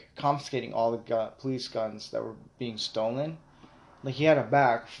was like confiscating all the police guns that were being stolen. Like he had a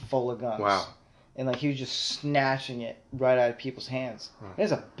bag full of guns. Wow. And like he was just snatching it right out of people's hands. Huh. And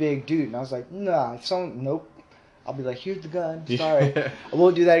he's a big dude, and I was like, nah. If someone, nope. I'll be like, here's the gun. Sorry, I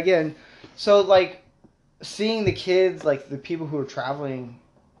won't do that again. So like, seeing the kids, like the people who are traveling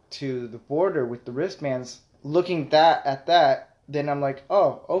to the border with the wristbands, looking at that, then I'm like,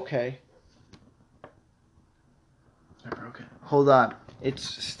 oh, okay. I broke it. Hold on. It's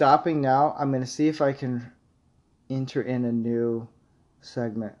stopping now. I'm going to see if I can enter in a new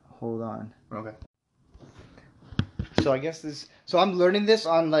segment. Hold on. Okay. So I guess this... So I'm learning this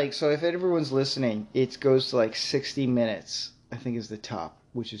on like... So if everyone's listening, it goes to like 60 minutes, I think is the top,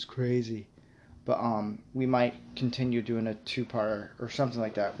 which is crazy. But we might continue doing a 2-parter or something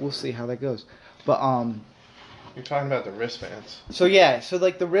like that. We'll see how that goes. But You're talking about the wristbands. So yeah, so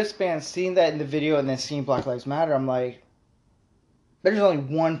like the wristbands, seeing that in the video and then seeing Black Lives Matter, I'm like, there's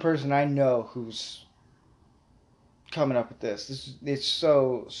only one person I know who's coming up with this. It's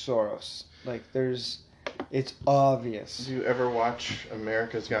so Soros. Like it's obvious. Do you ever watch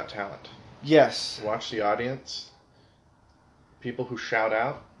America's Got Talent? Yes. Watch the audience. People who shout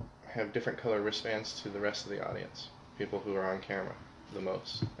out have different color wristbands to the rest of the audience. People who are on camera the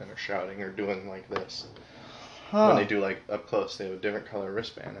most and are shouting or doing like this. Huh. When they do like up close, they have a different color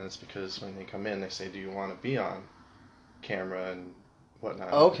wristband, and it's because when they come in, they say, "Do you want to be on camera and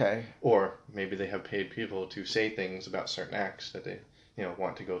whatnot?" Okay. Or maybe they have paid people to say things about certain acts that they,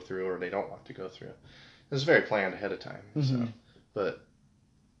 want to go through or they don't want to go through. It's very planned ahead of time. Mm-hmm. So, but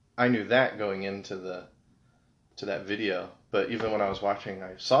I knew that going into that video. But even when I was watching,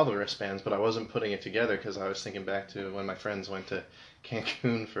 I saw the wristbands, but I wasn't putting it together because I was thinking back to when my friends went to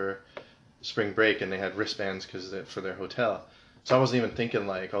Cancun for spring break and they had wristbands for their hotel. So I wasn't even thinking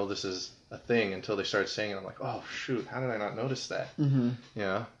like, oh, this is a thing until they started saying it. I'm like, oh shoot, how did I not notice that? Mm-hmm.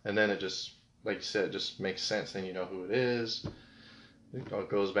 And then it just, like you said, it just makes sense. Then you know who it is. It all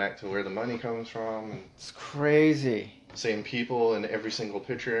goes back to where the money comes from. And it's crazy. Same people in every single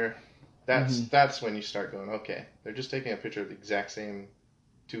picture. That's when you start going, okay, they're just taking a picture of the exact same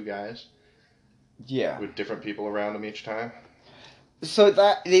 2 guys. Yeah. With different people around them each time. So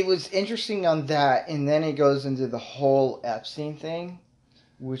that it was interesting on that, and then it goes into the whole Epstein thing,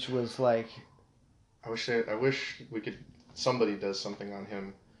 which was like, I wish somebody does something on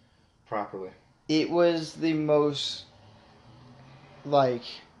him properly. It was the most like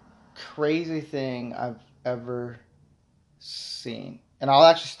crazy thing I've ever seen. And I'll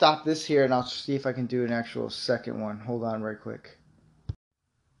actually stop this here and I'll see if I can do an actual second one. Hold on right quick.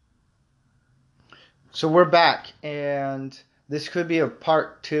 So we're back, and this could be a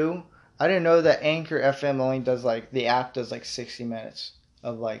part 2. I didn't know that Anchor FM only does the app does 60 minutes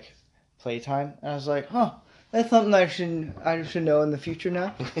of playtime. And I was like, huh, that's something I should know in the future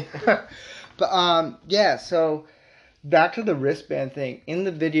now. But yeah, so back to the wristband thing. In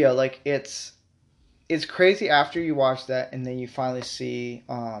the video, it's crazy after you watch that and then you finally see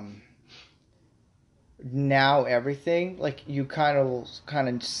now everything, you kind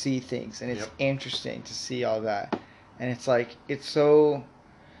of see things, and it's interesting to see all that. And it's so,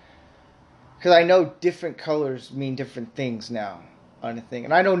 because I know different colors mean different things now on a thing,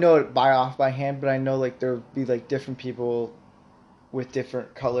 and I don't know it by hand, but I know there'll be different people with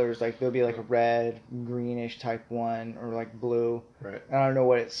different colors, there'll be a red, greenish type one, or blue. Right. I don't know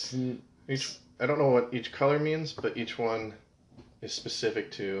what it's. I don't know what each color means, but each one is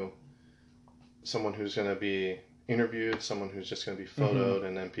specific to someone who's going to be interviewed, someone who's just going to be photoed,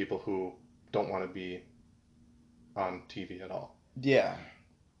 and then people who don't want to be on TV at all. Yeah.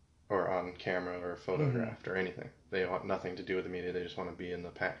 Or on camera or photographed or anything. They want nothing to do with the media. They just want to be in the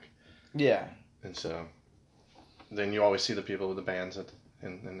pack. Yeah. And so then you always see the people with the bands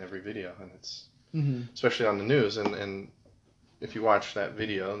in every video, and it's especially on the news. And if you watch that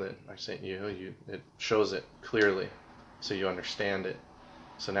video that I sent you, it shows it clearly, so you understand it.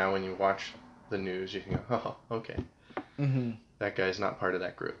 So now when you watch the news, you can go, oh, okay, that guy's not part of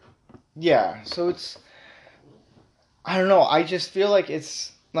that group. Yeah, so it's, I don't know, I just feel like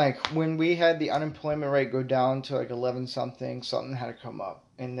it's like when we had the unemployment rate go down to like 11 something, something had to come up.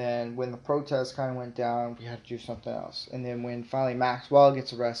 And then when the protests kind of went down, we had to do something else. And then when finally Maxwell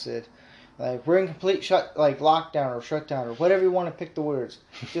gets arrested, like we're in complete lockdown or shutdown or whatever you want to pick the words.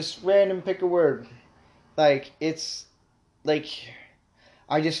 Just random pick a word. Like it's like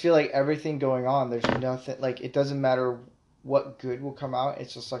I just feel like everything going on, there's nothing, like it doesn't matter what good will come out.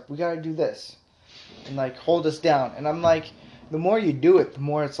 It's just like we got to do this and like hold us down. And I'm like, the more you do it, the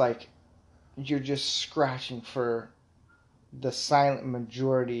more it's like you're just scratching for the silent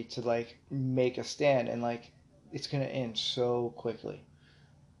majority to like make a stand, and like it's gonna end so quickly.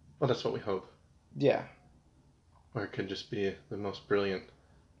 Well, that's what we hope. Yeah. Or it could just be the most brilliant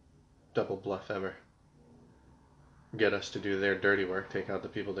double bluff ever. Get us to do their dirty work, take out the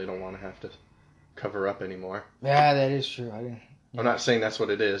people they don't want to have to cover up anymore. Yeah, that is true. I'm not saying that's what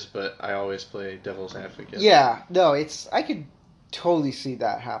it is, but I always play devil's advocate. Yeah, no, I could totally see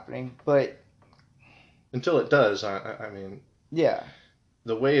that happening, but until it does, I mean, yeah,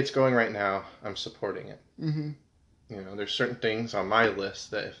 the way it's going right now, I'm supporting it. Mm-hmm. You know, there's certain things on my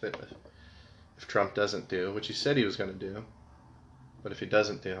list that if Trump doesn't do, which he said he was going to do, but if he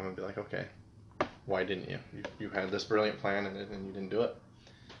doesn't do, I'm going to be like, okay, why didn't you? You had this brilliant plan and you didn't do it.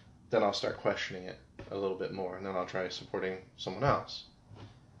 Then I'll start questioning it a little bit more, and then I'll try supporting someone else,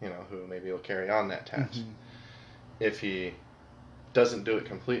 you know, who maybe will carry on that task. Mm-hmm. If he doesn't do it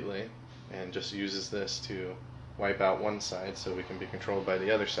completely and just uses this to wipe out one side so we can be controlled by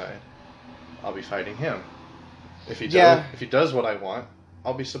the other side, I'll be fighting him. If he does what I want,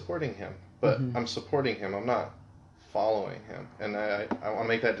 I'll be supporting him. But mm-hmm. I'm supporting him. I'm not following him. And I want to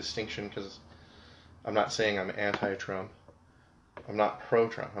make that distinction because I'm not saying I'm anti-Trump. I'm not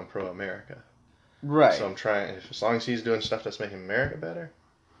pro-Trump. I'm pro-America. Right. So I'm trying, as long as he's doing stuff that's making America better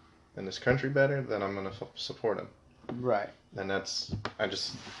and this country better, then I'm going to support him. Right. And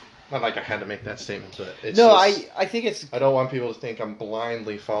not like I had to make that statement, but it's I think it's... I don't want people to think I'm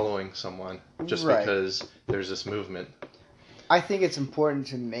blindly following someone just right. because there's this movement. I think it's important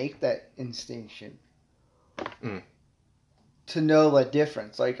to make that distinction. To know the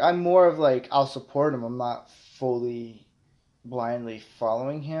difference. Like, I'm more of like, I'll support him. I'm not fully blindly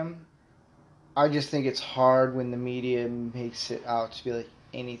following him. I just think it's hard when the media makes it out to be like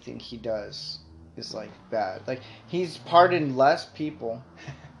anything he does is like bad. Like, he's pardoned less people.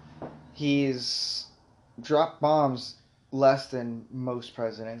 He's dropped bombs less than most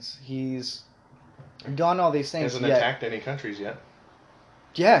presidents. He's done all these things. He hasn't attacked any countries yet.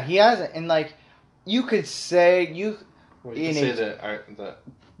 Yeah, he hasn't. And like, you could say the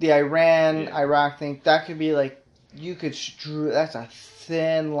Iran, Iraq thing, that could be like, you could that's a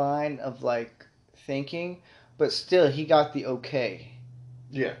thin line of like thinking, but still he got the okay.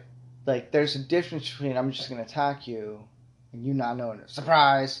 Yeah. Like, there's a difference between I'm just going to attack you and you not knowing it.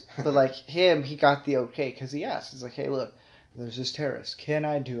 Surprise! But like him, he got the okay because he asked. He's like, hey, look, there's this terrorist. Can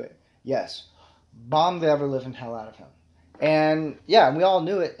I do it? Yes. Bomb the ever living hell out of him. And yeah, we all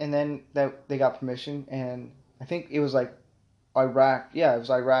knew it. And then they got permission. And I think it was like Iraq. Yeah, it was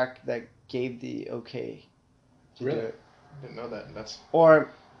Iraq that gave the okay to really? do it. I didn't know that. That's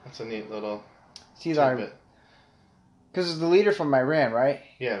a neat little tidbit. Because it's the leader from Iran, right?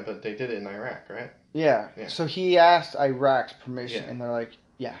 Yeah, but they did it in Iraq, right? Yeah. So he asked Iraq's permission, and they're like,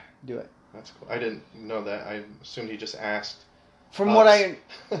 yeah, do it. That's cool. I didn't know that. I assumed he just asked From what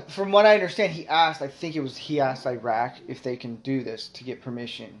I understand, he asked Iraq if they can do this to get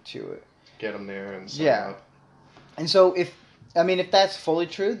permission to it. Get them there and set them up. And so if that's fully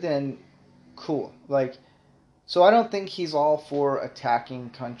true, then cool. Like, so I don't think he's all for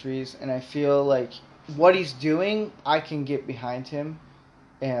attacking countries, and I feel like what he's doing, I can get behind him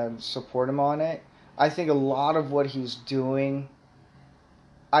and support him on it. I think a lot of what he's doing,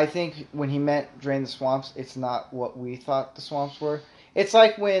 I think when he meant drain the swamps, it's not what we thought the swamps were. It's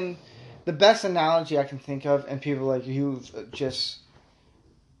like when, the best analogy I can think of, and people like you just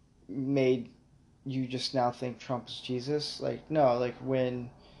made you just now think Trump is Jesus. Like, no, like when,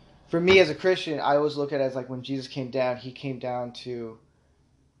 for me as a Christian, I always look at it as like when Jesus came down, he came down to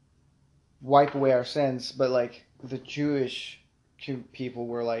wipe away our sins, but like the Jewish people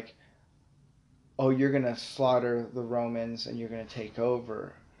were like, oh, you're going to slaughter the Romans and you're going to take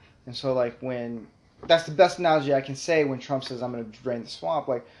over. And so like that's the best analogy I can say when Trump says I'm going to drain the swamp.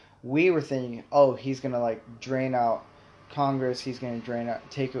 Like, we were thinking, oh, he's going to like drain out Congress, he's going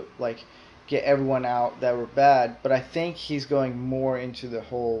to get everyone out that were bad. But I think he's going more into the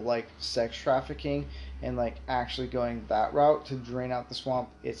whole like sex trafficking and like actually going that route to drain out the swamp.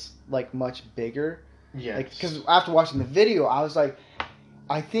 It's like much bigger. Yeah. Like, because after watching the video, I was like,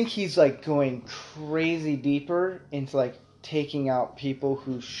 I think he's like going crazy deeper into like taking out people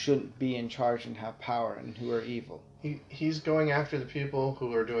who shouldn't be in charge and have power and who are evil. He's going after the people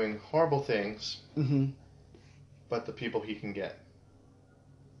who are doing horrible things, Mm-hmm. but the people he can get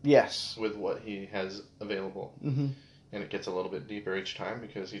Yes. with what he has available. Mm-hmm. And it gets a little bit deeper each time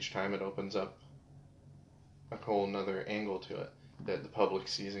because each time it opens up a whole another angle to it that the public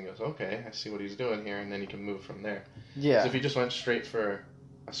sees and goes, okay, I see what he's doing here, and then you can move from there. Yeah. So if he just went straight for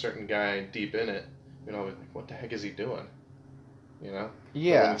a certain guy deep in it, like, what the heck is he doing? Yeah. But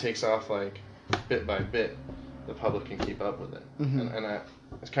when he takes off like bit by bit, the public can keep up with it. Mm-hmm. And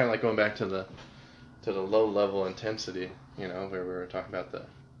it's kind of like going back to the low level intensity, where we were talking about the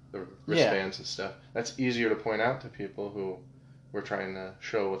wristbands and stuff. That's easier to point out to people who we're trying to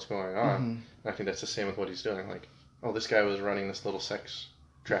show what's going on. Mm-hmm. And I think that's the same with what he's doing. Like, oh, this guy was running this little sex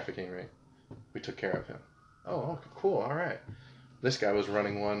trafficking ring. We took care of him. Oh, okay, cool, all right. This guy was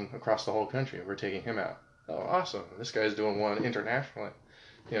running one across the whole country. We're taking him out. Oh, awesome. This guy's doing one internationally.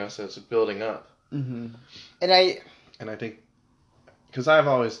 So it's building up. Mm-hmm. And I think, because I've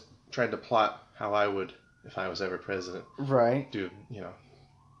always tried to plot how I would, if I was ever president, right, do,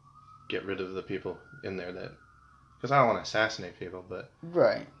 get rid of the people in there that, because I don't want to assassinate people, but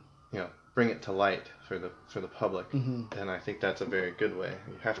right, bring it to light for the public. Mm-hmm. And I think that's a very good way.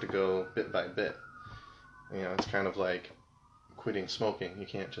 You have to go bit by bit. It's kind of like quitting smoking. You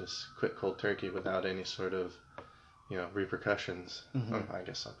can't just quit cold turkey without any sort of, repercussions. Mm-hmm. Oh, I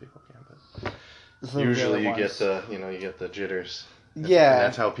guess some people can, but usually you get the jitters. Yeah. And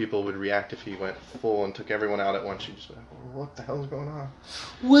that's how people would react if he went full and took everyone out at once. You just went, what the hell's going on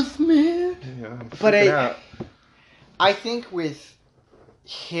with me? I'm but out. I think with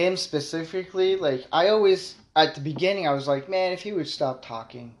him specifically, like, I always, at the beginning, I was like, man, if he would stop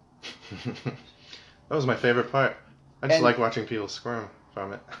talking. That was my favorite part. I just like watching people squirm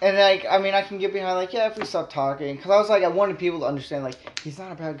from it. And, like, I mean, I can get behind, like, yeah, if we stop talking. Because I was like, I wanted people to understand, like, he's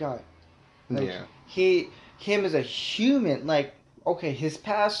not a bad guy. Like, yeah. Him as a human, like, okay, his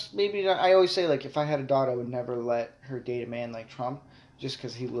past, maybe, I always say, like, if I had a daughter, I would never let her date a man like Trump, just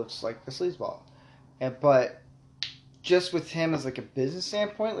because he looks like a sleazeball. But just with him as, like, a business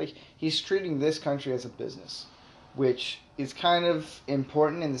standpoint, like, he's treating this country as a business, which is kind of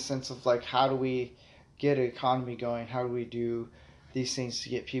important in the sense of, like, how do we get an economy going? How do we do these things to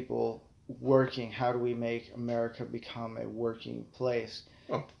get people working? How do we make America become a working place?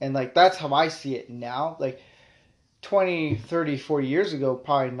 Oh. And, like, that's how I see it now. Like, 20, 30, 40 years ago,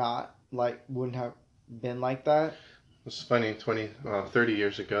 probably not, like, wouldn't have been like that. It's funny, 30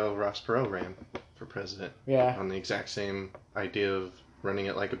 years ago, Ross Perot ran for president. Yeah. On the exact same idea of running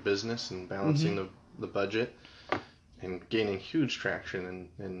it like a business and balancing Mm-hmm. the budget and gaining huge traction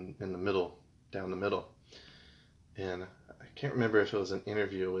in the middle, down the middle. And I can't remember if it was an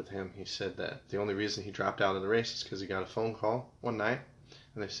interview with him. He said that the only reason he dropped out of the race is because he got a phone call one night.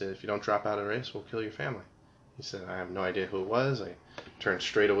 And they said, if you don't drop out of the race, we'll kill your family. He said, I have no idea who it was. I turned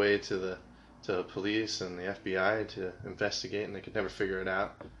straight away to the police and the FBI to investigate, and they could never figure it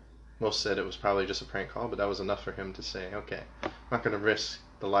out. Most said it was probably just a prank call, but that was enough for him to say, okay, I'm not going to risk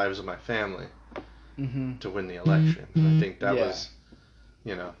the lives of my family Mm-hmm. to win the election. And I think that Yeah. was,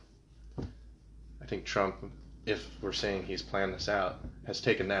 I think Trump, if we're saying he's planned this out, has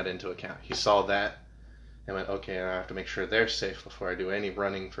taken that into account. He saw that and went, okay, I have to make sure they're safe before I do any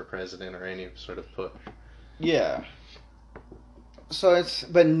running for president or any sort of push. Yeah. So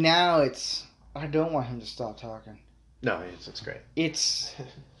but now I don't want him to stop talking. No, it's great. It's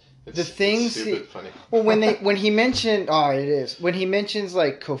the things stupid funny. Well, when he mentioned, it is. When he mentions,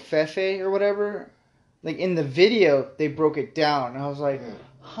 like, Covfefe or whatever, like, in the video, they broke it down. And I was like,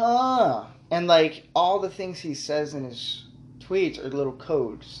 huh. And, like, all the things he says in his tweets are little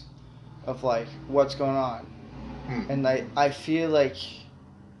codes of, like, what's going on. And I feel like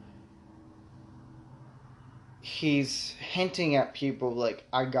he's hinting at people, like,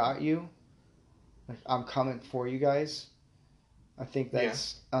 I got you. Like, I'm coming for you guys. I think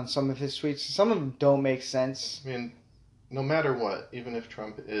that's on some of his tweets. Some of them don't make sense. I mean, no matter what, even if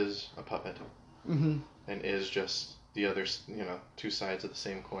Trump is a puppet Mm-hmm. and is just the other, two sides of the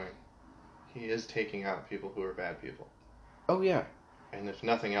same coin, he is taking out people who are bad people. Oh, yeah. And if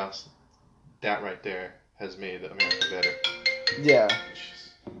nothing else, that right there has made America better. Yeah.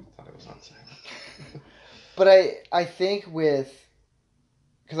 I thought it was on silent. But I think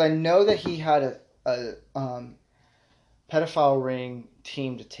because I know that he had a pedophile ring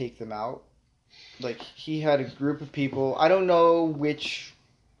team to take them out. Like, he had a group of people. I don't know which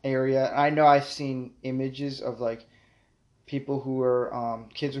area. I know I've seen images of, like, people who were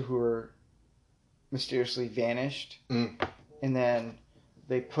kids who were mysteriously vanished. And then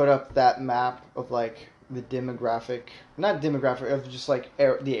they put up that map of, like, the demographic, not demographic, of just like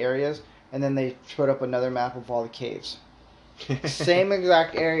the areas, and then they put up another map of all the caves. Same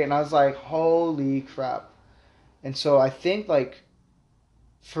exact area, and I was like, holy crap. And so I think, like,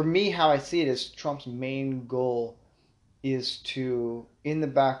 for me, how I see it is Trump's main goal is to, in the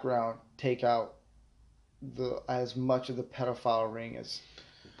background, take out as much of the pedophile ring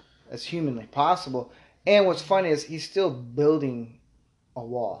as humanly possible. And what's funny is he's still building a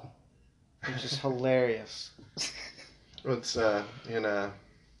wall, which is hilarious. Well, it's I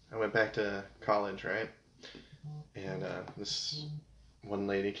went back to college, right? And this one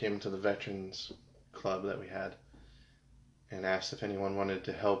lady came to the veterans club that we had and asked if anyone wanted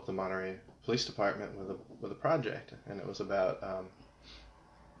to help the Monterey Police Department with a project, and it was about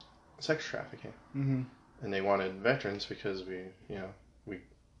sex trafficking. Mm-hmm. And they wanted veterans because we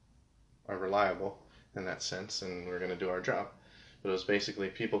are reliable in that sense, and we're going to do our job. But it was basically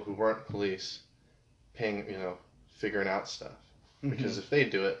people who weren't police paying, figuring out stuff. Because if they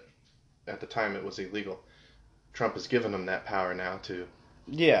do it, at the time it was illegal. Trump has given them that power now to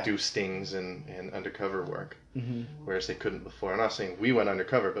do stings and undercover work, whereas they couldn't before. I'm not saying we went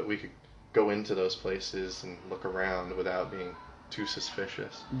undercover, but we could go into those places and look around without being too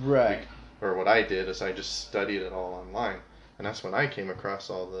suspicious. Right. Or what I did is I just studied it all online, and that's when I came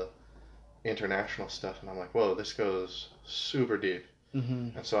across all the international stuff, and I'm like, whoa, this goes super deep.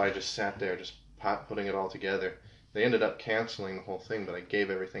 And so I just sat there just putting it all together. They ended up canceling the whole thing, but I gave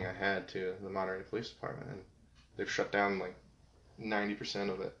everything I had to the Monterey Police Department, and they've shut down like 90%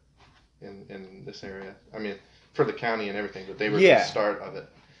 of it in this area. I mean, for the county and everything, but they were the start of it.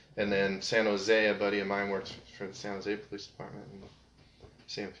 And then San Jose, a buddy of mine works for the San Jose Police Department, and the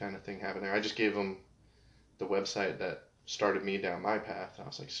same kind of thing happened there. I just gave them the website that started me down my path. I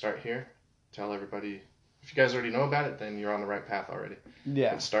was like, start here, tell everybody. If you guys already know about it, then you're on the right path already.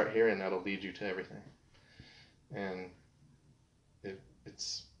 Yeah. But start here, and that'll lead you to everything. And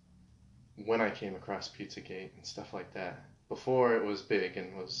it's when I came across Pizzagate and stuff like that. Before it was big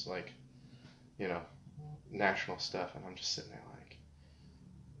and was like, national stuff, and I'm just sitting there like,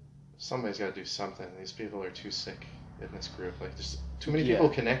 somebody's got to do something. These people are too sick in this group. Like, there's too many people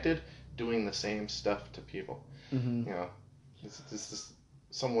connected doing the same stuff to people. This is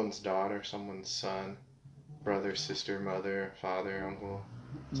someone's daughter, someone's son, brother, sister, mother, father, uncle.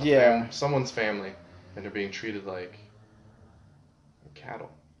 Someone's family, and they're being treated like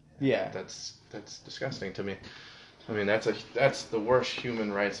cattle. Yeah. That's disgusting to me. I mean, that's the worst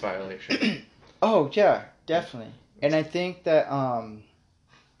human rights violation. Oh yeah, definitely. And I think that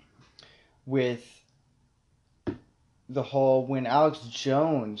with the whole, when Alex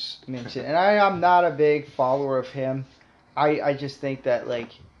Jones mentioned, and I'm not a big follower of him, I just think that, like,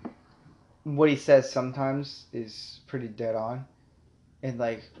 what he says sometimes is pretty dead on. And,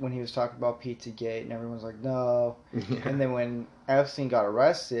 like, when he was talking about Pizzagate and everyone's like, no. Yeah. And then when Epstein got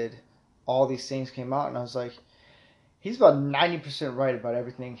arrested, all these things came out, and I was like, he's about 90% right about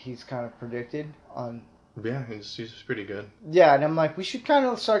everything he's kind of predicted on. Yeah, he's pretty good. Yeah, and I'm like, we should kind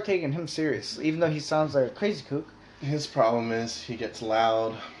of start taking him serious, even though he sounds like a crazy kook. His problem is he gets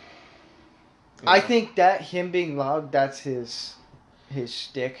loud. I think that him being loud, that's his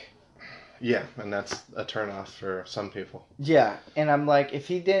shtick. Yeah, and that's a turnoff for some people. Yeah, and I'm like, if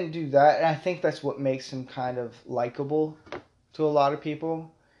he didn't do that, and I think that's what makes him kind of likable to a lot of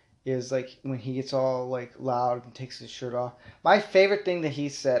people, is like when he gets all like loud and takes his shirt off. My favorite thing that he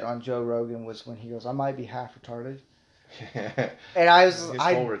said on Joe Rogan was when he goes, "I might be half retarded." And he's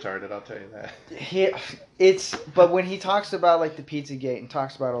full retarded, I'll tell you that. But when he talks about like the Pizzagate and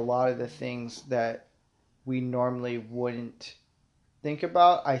talks about a lot of the things that we normally wouldn't think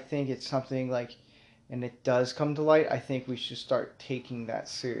about, I think it's something like, and it does come to light, I think we should start taking that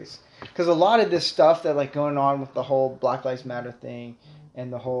serious. Because a lot of this stuff that like going on with the whole Black Lives Matter thing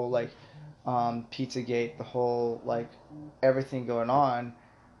and the whole like Pizzagate, the whole like everything going on,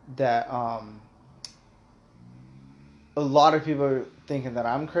 that a lot of people are thinking that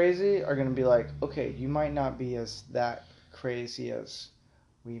I'm crazy are going to be like, okay, you might not be as that crazy as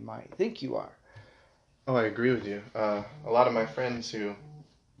we might think you are. Oh, I agree with you. A lot of my friends who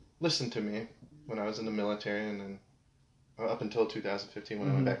listened to me when I was in the military and then up until 2015 when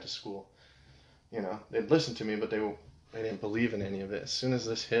I went back to school, they'd listen to me, but they didn't believe in any of it. As soon as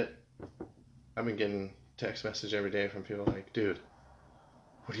this hit, I've been getting text message every day from people like, dude,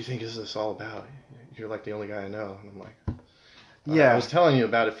 what do you think is this all about? You're like the only guy I know. And I'm like, I was telling you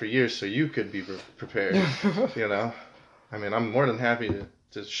about it for years so you could be prepared, I mean, I'm more than happy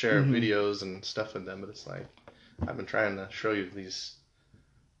to share videos and stuff with them, but it's like, I've been trying to show you these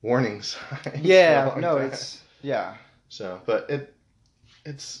warning signs. Yeah, no, time. So, but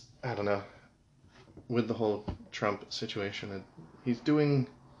it's, I don't know. with the whole Trump situation, he's doing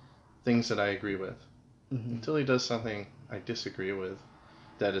things that I agree with. Mm-hmm. Until he does something I disagree with,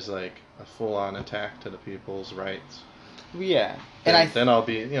 that is like a full-on attack to the people's rights. Yeah, Then I'll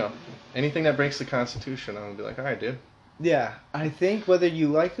be, anything that breaks the Constitution, I'll be like, all right, dude. Yeah, I think whether you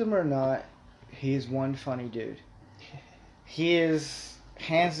like him or not, he's one funny dude. He is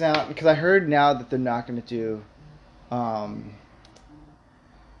hands down, because I heard now that they're not going to do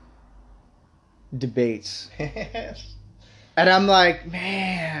debates. And I'm like,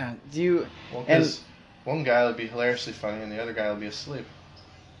 man, Well, because one guy will be hilariously funny and the other guy will be asleep.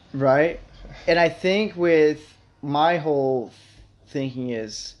 Right? And I think with my whole thinking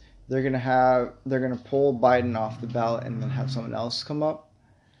is they're gonna pull Biden off the ballot and then have someone else come up.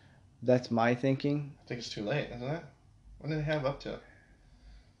 That's my thinking. I think it's too late, isn't it? When did they have up to?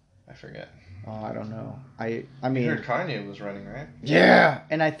 I forget. Oh, I don't know. I mean, you heard Kanye was running, right? Yeah,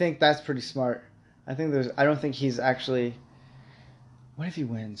 and I think that's pretty smart. I don't think he's actually. What if he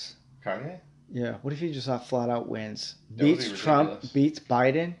wins? Kanye? Yeah. What if he just flat out wins? That would be Beats Trump, ridiculous. beats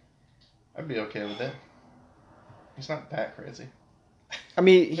Biden. I'd be okay with it. He's not that crazy. I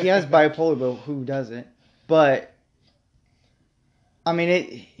mean, he has bipolar, but who doesn't? But I mean,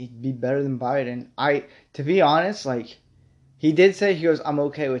 he'd be better than Biden. To be honest, like he did say, he goes, "I'm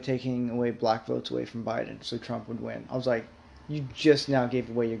okay with taking away black votes away from Biden, so Trump would win." I was like, you just now gave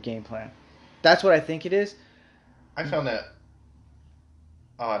away your game plan. That's what I think it is. I found that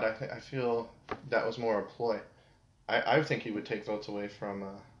odd. I feel that was more a ploy. I think he would take votes away from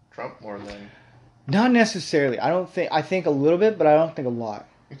Trump more than. Not necessarily. I think a little bit, but I don't think a lot.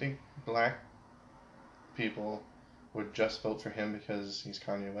 You think black people would just vote for him because he's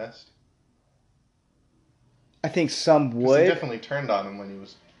Kanye West? I think some 'Cause would. they definitely turned on him when he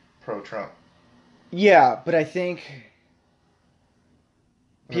was pro-Trump. Yeah, but I think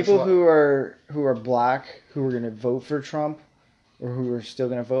people who are black who are going to vote for Trump or who are still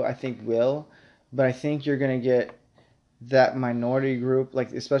going to vote, I think will. But I think you're going to get that minority group,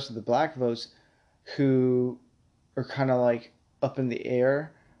 like especially the black votes, who are kind of like up in the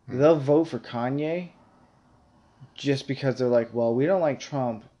air. They'll vote for Kanye just because they're like, well, we don't like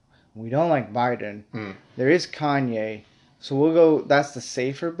Trump. We don't like Biden. There is Kanye. So we'll go, that's the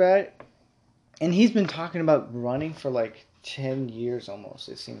safer bet. And he's been talking about running for like 10 years almost,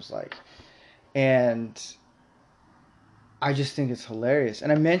 it seems like. And I just think it's hilarious.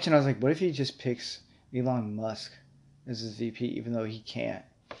 And I was like, what if he just picks Elon Musk as his VP, even though he can't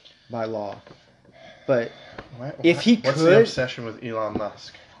by law? But if he could... What's the obsession with Elon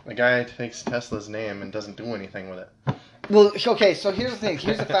Musk? The guy takes Tesla's name and doesn't do anything with it. Well, okay, so here's the thing.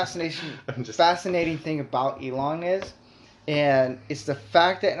 Here's the fascinating thing about Elon is, and it's the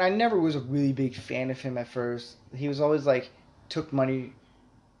fact that, and I never was a really big fan of him at first. He was always like, took money,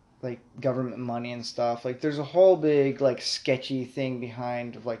 like government money and stuff. Like there's a whole big like sketchy thing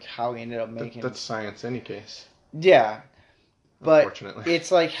behind of like how he ended up making. That's science, any case. Yeah, but unfortunately,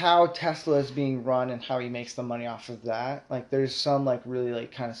 it's like how Tesla is being run and how he makes the money off of that. Like there's some like really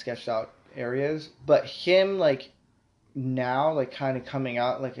like kind of sketched out areas, but him like now like kind of coming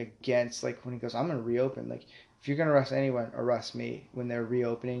out like against like when he goes, I'm gonna reopen. Like if you're gonna arrest anyone, arrest me when they're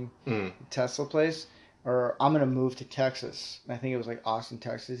reopening the Tesla place. Or I'm going to move to Texas. And I think it was like Austin,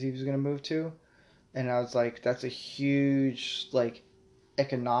 Texas he was going to move to. And I was like, that's a huge like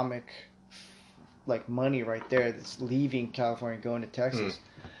economic like money right there that's leaving California going to Texas.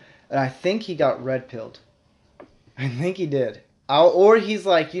 And I think he got red pilled. I think he did. Or he's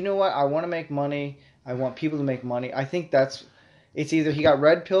like, you know what? I want to make money. I want people to make money. I think it's either he got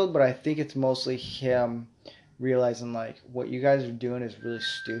red pilled, but I think it's mostly him realizing like what you guys are doing is really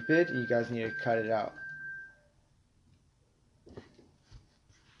stupid. And you guys need to cut it out.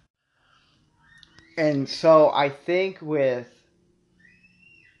 And so I think with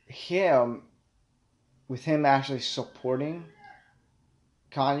him actually supporting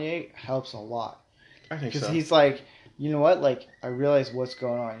Kanye helps a lot. I think so. Because he's like, you know what? Like, I realize what's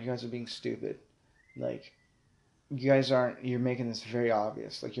going on. You guys are being stupid. Like, you're making this very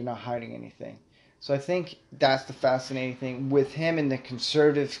obvious. Like, you're not hiding anything. So I think that's the fascinating thing. With him in the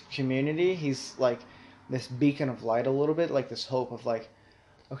conservative community, he's like this beacon of light a little bit. Like this hope of like,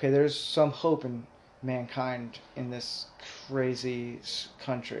 okay, there's some hope in mankind in this crazy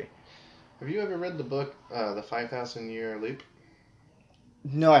country. Have you ever read the book, The 5,000 Year Leap?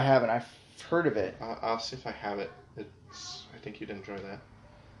 No, I haven't. I've heard of it. I'll see if I have it. I think you'd enjoy that.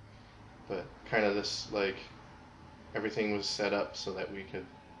 But kind of this, like, everything was set up so that we could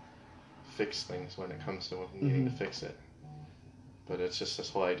fix things when it comes to needing to fix it. But it's just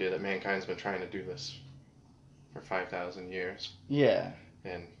this whole idea that mankind's been trying to do this for 5,000 years. Yeah.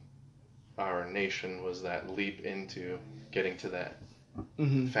 And our nation was that leap into getting to that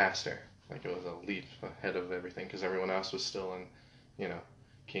faster. Like it was a leap ahead of everything because everyone else was still in,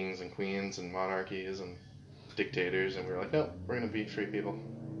 kings and queens and monarchies and dictators, and we were like, nope, we're gonna be free people.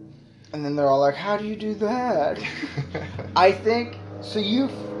 And then they're all like, how do you do that? I think, so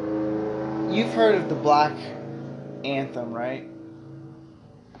you've heard of the Black Anthem, right?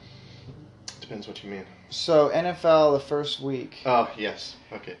 Depends what you mean. So NFL, the first week. Oh, yes.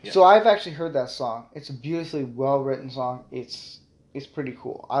 Okay. Yeah. So I've actually heard that song. It's a beautifully well-written song. It's pretty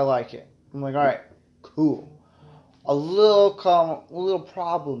cool. I like it. I'm like, all right, cool. A little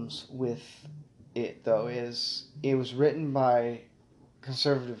problems with it, though, is it was written by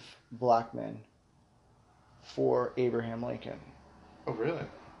conservative black men for Abraham Lincoln. Oh, really?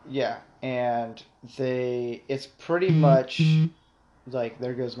 Yeah, and it's pretty much like,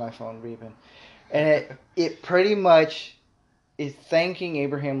 there goes my phone beeping, and it pretty much is thanking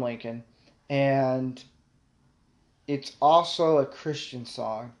Abraham Lincoln, and it's also a Christian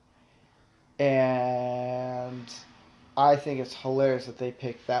song, and I think it's hilarious that they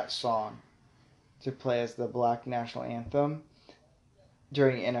picked that song to play as the Black National Anthem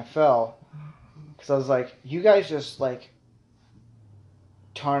during NFL, because I was like, you guys just like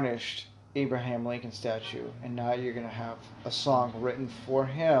tarnished Abraham Lincoln statue, and now you're gonna have a song written for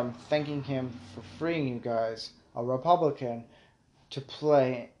him, thanking him for freeing you guys, a Republican, to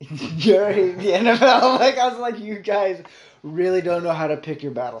play during the NFL. Like, I was like, you guys really don't know how to pick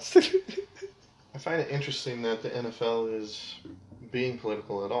your battles. I find it interesting that the NFL is being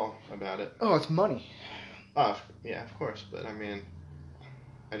political at all about it. Oh, it's money. Oh, yeah, of course, but I mean,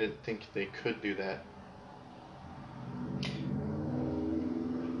 I didn't think they could do that.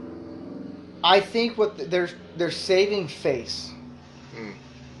 I think they're saving face.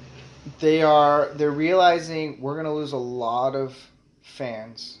 They're realizing we're gonna lose a lot of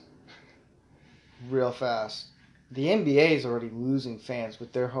fans real fast. The NBA is already losing fans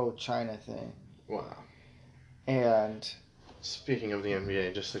with their whole China thing. Wow. And speaking of the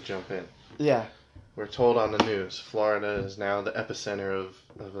NBA, just to jump in. Yeah. We're told on the news, Florida is now the epicenter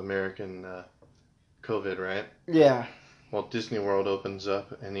of American COVID, right? Yeah. Well, Disney World opens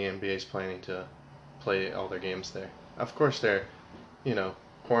up, and the NBA is planning to play all their games there. Of course, they're,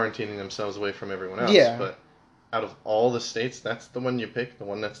 quarantining themselves away from everyone else. Yeah. But out of all the states, that's the one you pick, the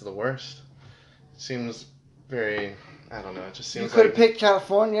one that's the worst. Seems very, I don't know, it just seems like... You could have picked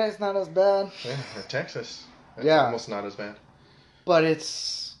California, it's not as bad. Yeah, or Texas. That's almost not as bad. But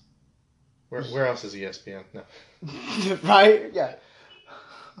it's... Where else is ESPN? No. Right? Yeah.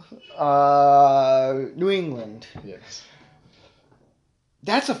 New England. Yes.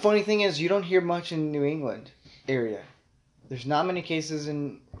 That's a funny thing is you don't hear much in New England area. There's not many cases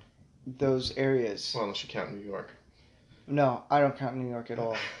in those areas. Well, unless you count New York. No, I don't count New York at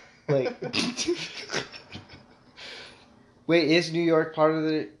all. Like, wait, is New York part of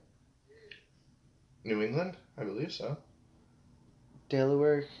the... New England? I believe so.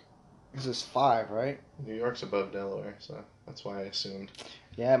 Delaware? Because it's 5, right? New York's above Delaware, so that's why I assumed.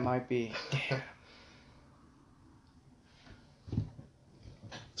 Yeah, it might be.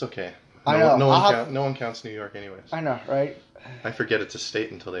 It's okay. I know. No one counts New York anyways. I know, right? I forget it's a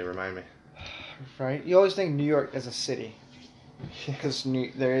state until they remind me. Right? You always think New York as a city. Because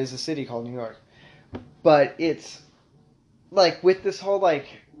there is a city called New York. But it's, like, with this whole, like...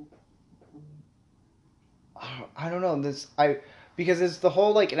 I don't know. Because it's the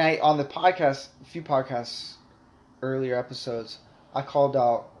whole, like... And on the podcast, a few podcasts, earlier episodes, I called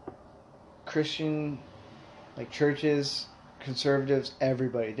out Christian, like, churches... conservatives,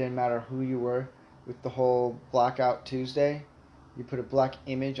 everybody. It didn't matter who you were. With the whole Blackout Tuesday, you put a black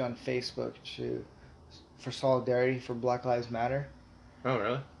image on Facebook for solidarity for Black Lives Matter. Oh,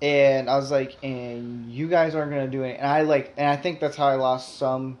 really? And I was like, and you guys aren't gonna do it. And I think that's how I lost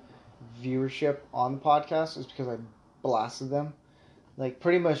some viewership on the podcast, is because I blasted them. Like,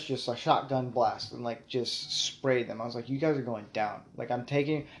 pretty much just a shotgun blast and, like, just sprayed them. I was like, you guys are going down. Like, I'm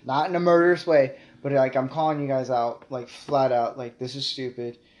taking, not in a murderous way, but, like, I'm calling you guys out, like, flat out. Like, this is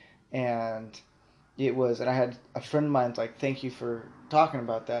stupid. And and I had a friend of mine's like, thank you for talking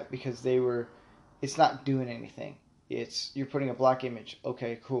about that, because it's not doing anything. You're putting a black image.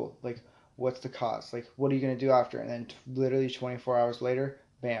 Okay, cool. Like, what's the cause? Like, what are you going to do after? And then literally 24 hours later,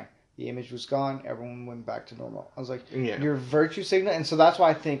 bam. The image was gone. Everyone went back to normal. I was like, Your virtue signal. And so that's why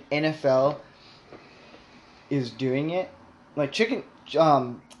I think NFL is doing it. Like Chick-fil-A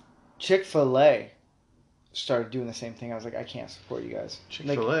started doing the same thing. I was like, I can't support you guys.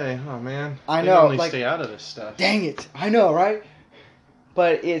 Chick-fil-A? Oh, man. I know. Only stay out of this stuff. Dang it. I know, right?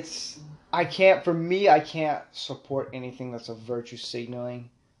 But I can't support anything that's a virtue signaling.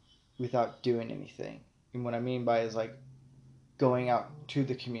 without doing anything. And what I mean by is like going out to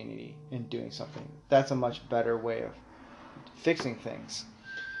the community and doing something. That's a much better way of fixing things.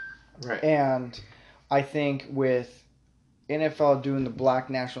 Right. And I think with NFL doing the Black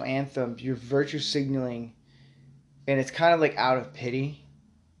National Anthem, you're virtue signaling, and it's kind of like out of pity,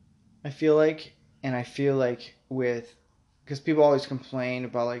 I feel like. And I feel like because people always complain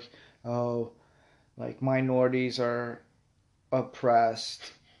about like, oh, like minorities are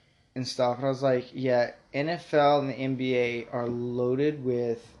oppressed and stuff. And I was like, yeah, NFL and the NBA are loaded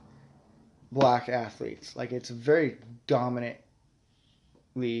with black athletes. Like, it's very dominantly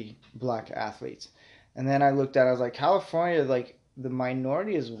black athletes. And then I looked at it, I was like, California, like, the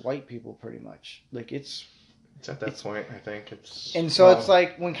minority is white people pretty much. Like, it's at that point, I think. And so it's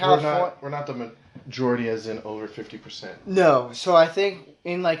like when California... We're not the majority as in over 50%. No. So I think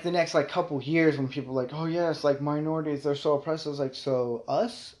in, like, the next, like, couple years when people are like, oh, yeah, it's like minorities, they're so oppressed. I was like, so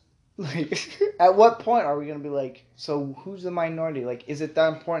us? Like, at what point are we going to be like, so who's the minority? Like, is it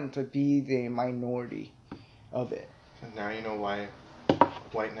that important to be the minority of it? And now you know why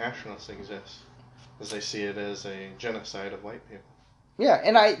white nationalists exist. Because they see it as a genocide of white people. Yeah,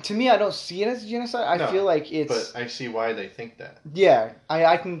 and to me, I don't see it as a genocide. I feel like it's... But I see why they think that. Yeah,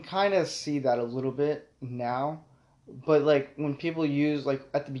 I can kind of see that a little bit now. But, like, when people use, like,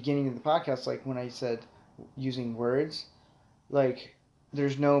 at the beginning of the podcast, like, when I said using words, like,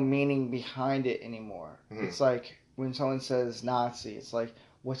 there's no meaning behind it anymore. Mm-hmm. It's like, when someone says Nazi, it's like,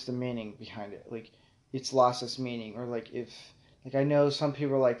 what's the meaning behind it? Like, it's lost its meaning. Or, like, if... Like, I know some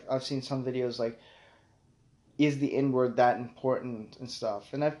people are like... I've seen some videos, like... Is the N-word that important and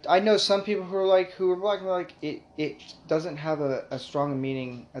stuff? And I know some people who are black, and they're like, it doesn't have a strong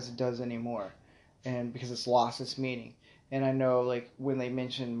meaning as it does anymore, and because it's lost its meaning. And I know, like, when they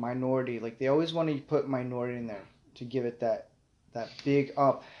mention minority, like, they always want to put minority in there to give it that big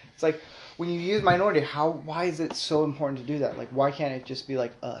up. It's like, when you use minority, why is it so important to do that? Like, why can't it just be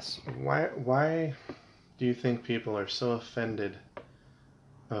like us? Why do you think people are so offended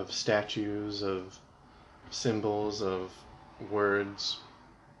of statues, of symbols, of words?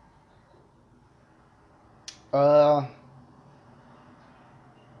 I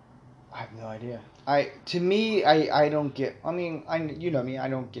have no idea. I don't get. I mean, you know me. I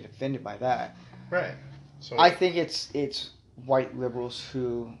don't get offended by that. Right. So I think it's white liberals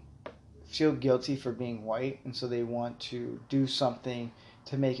who feel guilty for being white, and so they want to do something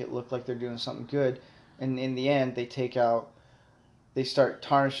to make it look like they're doing something good, and in the end, they start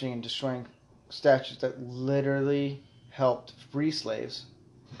tarnishing and destroying statues that literally helped free slaves,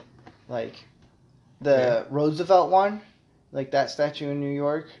 like the Roosevelt one, like that statue in New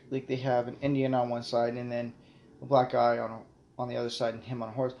York. Like, they have an Indian on one side and then a black guy on the other side and him on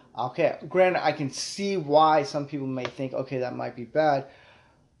a horse. Okay, granted, I can see why some people may think, okay, that might be bad,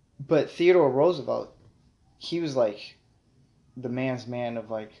 but Theodore Roosevelt, he was like the man's man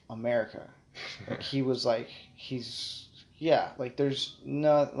of like America. Like, he was like, yeah, like, there's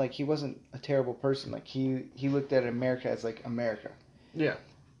no, like, he wasn't a terrible person. Like, he looked at America as, like, America. Yeah.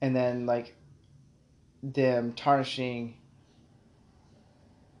 And then, like, them tarnishing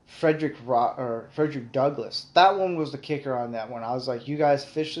Frederick Douglass. That one was the kicker on that one. I was like, you guys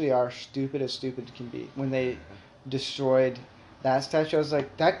officially are stupid as stupid can be. When they destroyed that statue, I was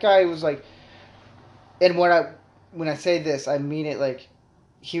like, that guy was, like... And when I say this, I mean it, like,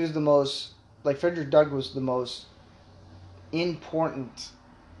 he was the most... Like, Frederick Douglass was the most important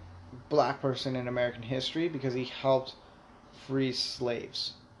black person in American history because he helped free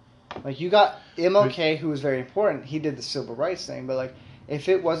slaves. Like, you got MLK, who was very important. He did the civil rights thing, but, like, if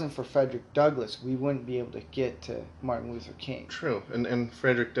it wasn't for Frederick Douglass, we wouldn't be able to get to Martin Luther King. True. And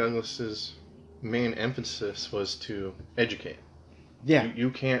Frederick Douglass's main emphasis was to educate. Yeah. You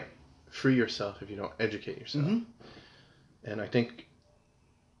can't free yourself if you don't educate yourself. Mm-hmm. And I think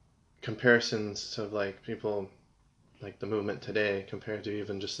comparisons to, like, people... like the movement today compared to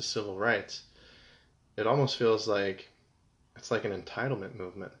even just the civil rights, it almost feels like it's like an entitlement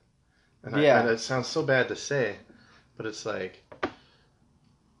movement. And it sounds so bad to say, but it's like,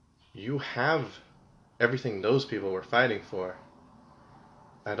 you have everything those people were fighting for.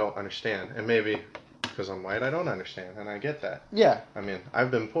 I don't understand. And maybe because I'm white, I don't understand, and I get that. Yeah. I mean, I've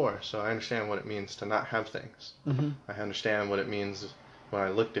been poor, so I understand what it means to not have things. Mm-hmm. I understand what it means when I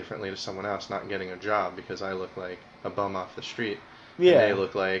look differently to someone else not getting a job because I look like a bum off the street. Yeah. And they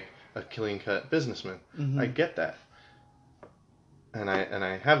look like a clean-cut businessman. Mm-hmm. I get that. And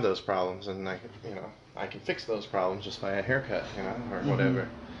I have those problems, and I can fix those problems just by a haircut, or whatever.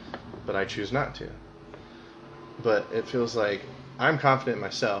 But I choose not to. But it feels like I'm confident in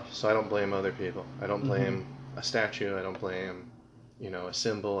myself, so I don't blame other people. I don't blame a statue. I don't blame a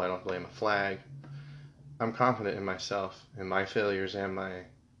symbol. I don't blame a flag. I'm confident in myself, in my failures and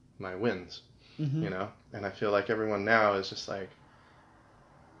my wins, Mm-hmm. And I feel like everyone now is just like,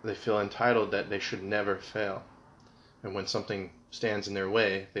 they feel entitled that they should never fail. And when something stands in their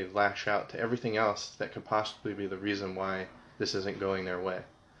way, they lash out to everything else that could possibly be the reason why this isn't going their way.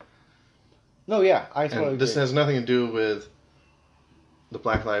 No, yeah, I totally And this agree. has nothing to do with the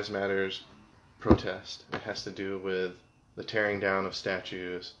Black Lives Matters protest. It has to do with the tearing down of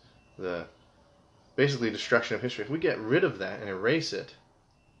statues, the basically destruction of history. If we get rid of that and erase it,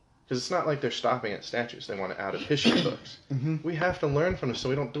 because it's not like they're stopping at statues, they want it out of history books. Mm-hmm. We have to learn from this so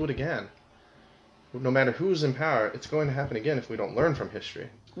we don't do it again. No matter who's in power, it's going to happen again if we don't learn from history.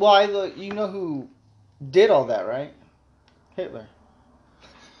 Well, you know who did all that, right? Hitler.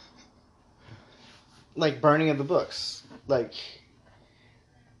 Like burning of the books. Like,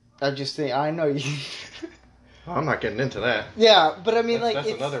 I just think I know you. I'm not getting into that. Yeah, but I mean, That's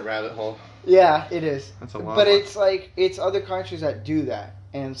it's another rabbit hole. Yeah, it is. That's a long But one. it's like it's other countries that do that,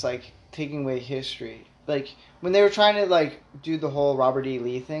 and it's like taking away history. Like when they were trying to like do the whole Robert E.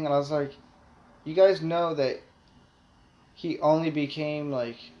 Lee thing, and I was like, you guys know that he only became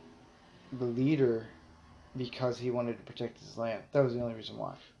like the leader because he wanted to protect his land. That was the only reason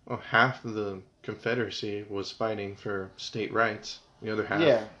why. Well, half of the Confederacy was fighting for state rights. The other half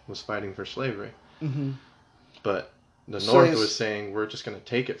Yeah. was fighting for slavery. Mm-hmm. But the So North it's- was saying, we're just going to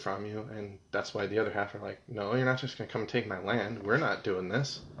take it from you. And that's why the other half are like, no, you're not just going to come and take my land. We're not doing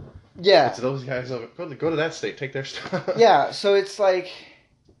this. Yeah. It's those guys over. Go to that state. Take their stuff. Yeah. So it's like,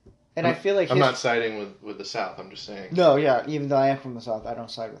 and I feel like I'm not siding with the South. I'm just saying. No, yeah. Even though I am from the South, I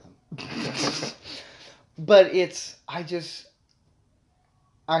don't side with him. But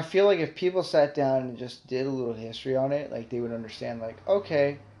I feel like if people sat down and just did a little history on it, like they would understand, like,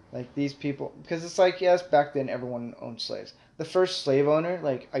 okay, like these people, because it's like, yes, back then everyone owned slaves. The first slave owner,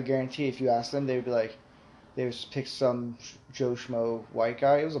 like, I guarantee if you ask them, they would be like, they would pick some Joe Schmo white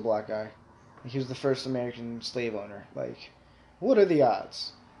guy. It was a black guy. He was the first American slave owner. Like, what are the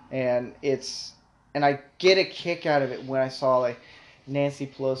odds? And I get a kick out of it when I saw, like, Nancy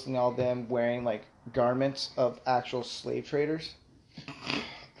Pelosi and all them wearing, like, garments of actual slave traders.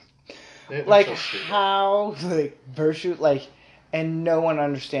 They're Like, so stupid. how, like, virtue, like, and no one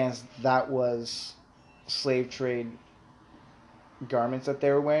understands that was slave trade garments that they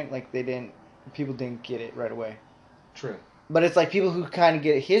were wearing. Like, people didn't get it right away. True. But it's like people who kind of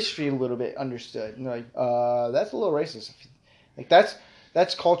get history a little bit understood. And they're like, that's a little racist. Like,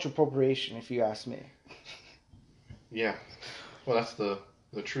 that's cultural appropriation, if you ask me. Yeah. Well, that's the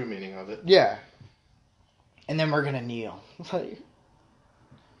true meaning of it. Yeah. And then we're gonna kneel. Like,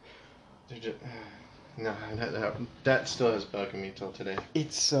 They're just, no, that still has bugged me till today.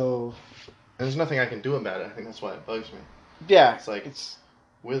 it's so. And there's nothing I can do about it. I think that's why it bugs me. Yeah. It's like,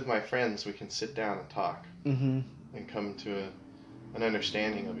 with my friends, we can sit down and talk Mm-hmm. and come to an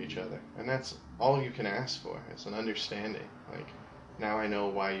understanding of each other. And that's all you can ask for, is an understanding. Like, now I know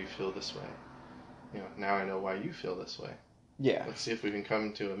why you feel this way. Now I know why you feel this way. Yeah. Let's see if we can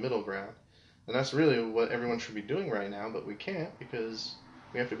come to a middle ground. And that's really what everyone should be doing right now, but we can't because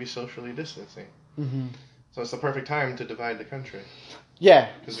we have to be socially distancing. Mm-hmm. So it's the perfect time to divide the country. Yeah.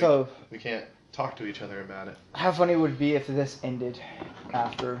 'Cause So, we can't talk to each other about it. how funny would it be if this ended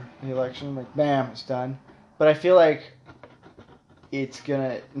after the election? Like, bam, it's done. But I feel like it's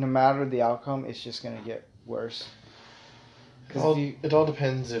gonna, no matter the outcome, it's just gonna get worse. It all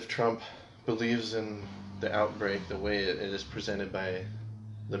depends if Trump believes in the outbreak the way it is presented by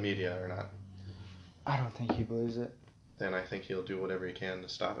the media or not. I don't think he believes it. Then I think he'll do whatever he can to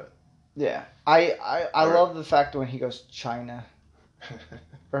stop it. Yeah. I Or- love the fact when he goes China.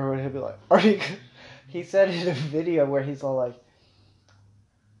 Or what he'll be like. Or he said in a video where he goes,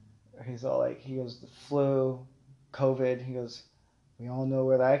 the flu, COVID, he goes, we all know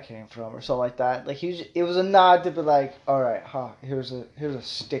where that came from, or something like that. Like, it was a nod to be like, all right, here's a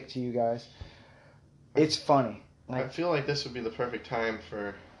stick to you guys. It's funny. I feel like this would be the perfect time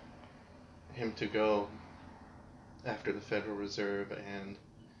for him to go after the Federal Reserve and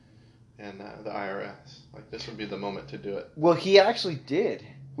the IRS. Like, this would be the moment to do it. Well, he actually did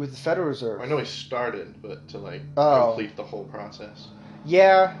with the Federal Reserve. I know he started, but to Oh. complete the whole process.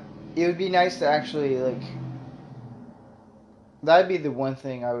 Yeah, it would be nice to actually, like, that'd be the one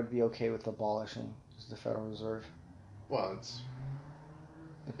thing I would be okay with abolishing, is the Federal Reserve. Well,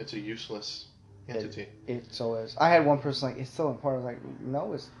 it's a useless entity. It so is. I had one person like, it's so important. I was like,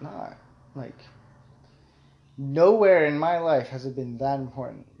 no, it's not. Like, nowhere in my life has it been that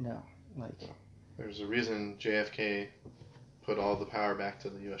important. No. There's a reason JFK put all the power back to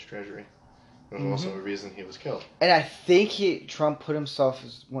the U.S. Treasury. There's also a reason he was killed. And I think Trump put himself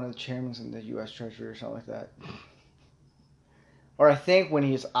as one of the chairmen in the U.S. Treasury or something like that. Or I think when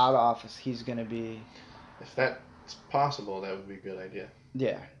he's out of office, he's going to be... If that's possible, that would be a good idea.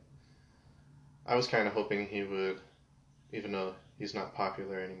 Yeah. I was kind of hoping he would, even though he's not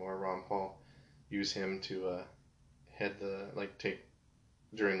popular anymore, Ron Paul, use him to head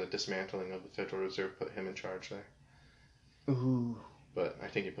during the dismantling of the Federal Reserve, put him in charge there. Ooh. But I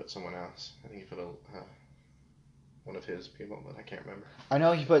think he put someone else. I think he put one of his people, but I can't remember. I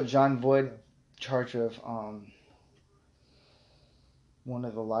know he put John Boyd in charge of one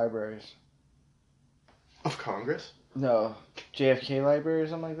of the libraries. Of Congress? No, JFK Library or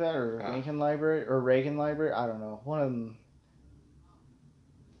something like that, or Lincoln Library, or Reagan Library. I don't know. One of them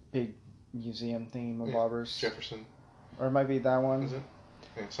big museum thingamabobbers. Jefferson. Or it might be that one. Is it?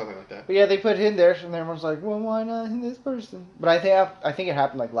 Yeah, something like that. But yeah, they put him there, and everyone's like, "Well, why not this person?" But I think it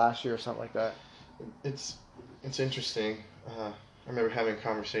happened like last year or something like that. It's interesting. I remember having a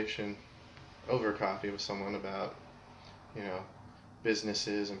conversation over coffee with someone about,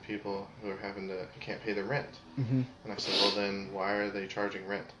 businesses and people who can't pay their rent. Mm-hmm. And I said, well, then why are they charging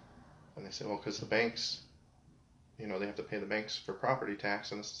rent? And they said, well, because the banks, they have to pay the banks for property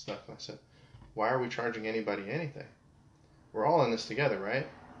tax and this stuff. And I said, why are we charging anybody anything? We're all in this together, right?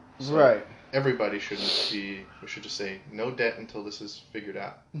 So right. Everybody we should just say, no debt until this is figured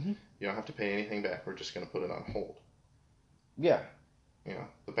out. Mm-hmm. You don't have to pay anything back. We're just going to put it on hold. Yeah.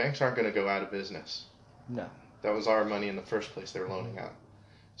 The banks aren't going to go out of business. No. That was our money in the first place they were loaning out.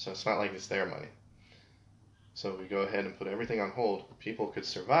 So it's not like it's their money. So we go ahead and put everything on hold. People could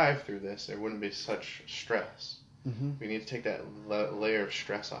survive through this. There wouldn't be such stress. Mm-hmm. We need to take that layer of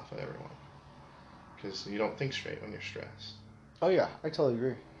stress off of everyone. Because you don't think straight when you're stressed. Oh, yeah. I totally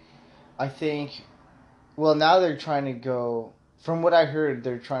agree. I think... Well, now they're trying to go... From what I heard,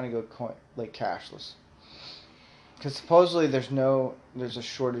 they're trying to go cashless. Because supposedly there's a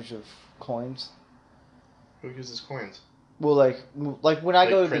shortage of coins. Who uses coins? Well, like when I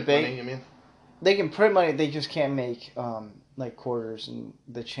go to the bank... Money, you mean? They can print money, they just can't make quarters and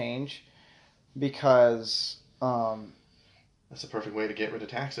the change. Because... That's a perfect way to get rid of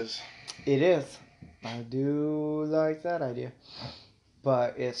taxes. It is. I do like that idea.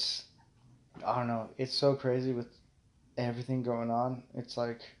 But it's... I don't know. It's so crazy with everything going on. It's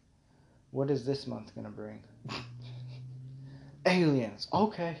like, what is this month going to bring? Aliens.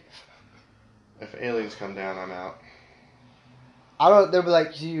 Okay. If aliens come down, I'm out. They'll be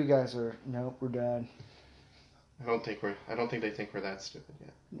like, you guys are... Nope, we're done. I don't think they think we're that stupid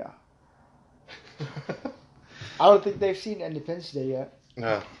yet. No. I don't think they've seen Independence Day yet.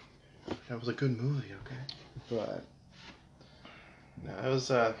 No. That was a good movie, okay? But... No, it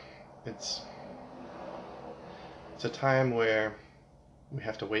was, it's a time where we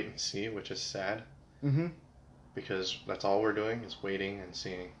have to wait and see, which is sad. Mm-hmm. Because that's all we're doing is waiting and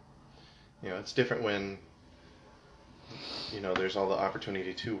seeing. It's different when, there's all the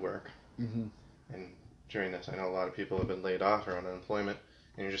opportunity to work. Mm-hmm. And during this, I know a lot of people have been laid off or on unemployment,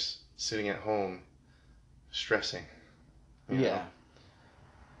 and you're just sitting at home stressing. Yeah.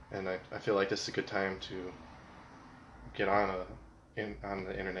 And I feel like this is a good time to get on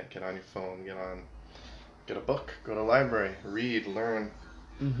the internet, get on your phone, get a book, go to a library, read, learn.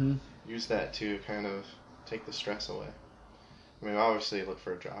 Mm-hmm. Use that to kind of take the stress away. I mean, obviously look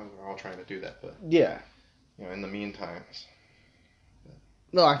for a job. We're all trying to do that, but yeah, in the meantime.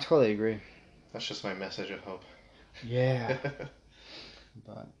 No, I totally agree. That's just my message of hope. Yeah.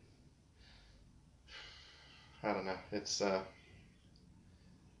 But I don't know. It's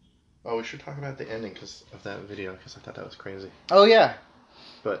we should talk about the ending of that video because I thought that was crazy. Oh yeah.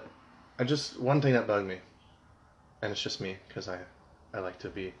 But one thing that bugged me, and it's just me because I like to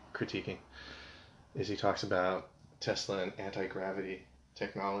be critiquing, is he talks about Tesla and anti-gravity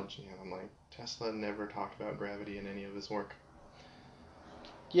technology, and I'm like, Tesla never talked about gravity in any of his work.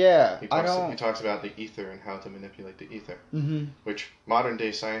 Yeah, He talks about the ether and how to manipulate the ether, mm-hmm. which modern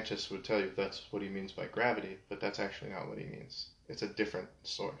day scientists would tell you that's what he means by gravity, but that's actually not what he means. It's a different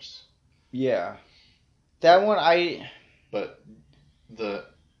source. Yeah, that one But the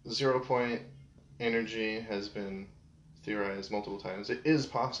 0 point energy has been theorized multiple times. It is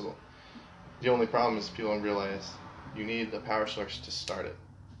possible. The only problem is people don't realize you need a power source to start it.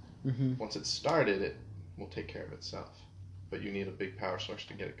 Mm-hmm. Once it's started, it will take care of itself. But you need a big power source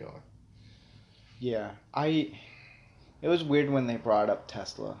to get it going. Yeah, it was weird when they brought up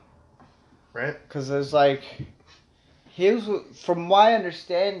Tesla. Right? Because it was like, from my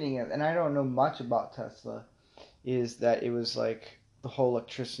understanding, and I don't know much about Tesla, is that it was like the whole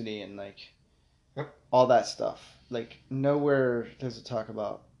electricity and like yep. all that stuff. Like nowhere does it talk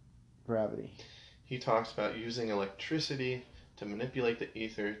about gravity? He talks about using electricity to manipulate the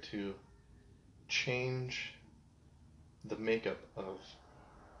ether to change the makeup of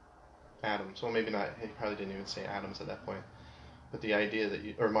atoms. Well, maybe not. He probably didn't even say atoms at that point. But the idea that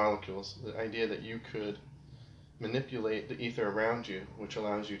or molecules, the idea that you could manipulate the ether around you, which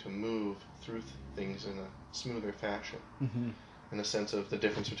allows you to move through things in a smoother fashion. Mm-hmm. In the sense of the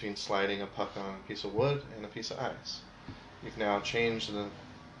difference between sliding a puck on a piece of wood and a piece of ice. You've now changed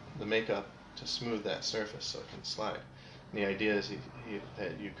the makeup to smooth that surface so it can slide. And the idea is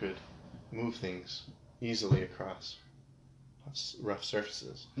that you could move things easily across rough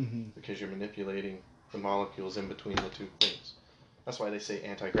surfaces because you're manipulating the molecules in between the two things. That's why they say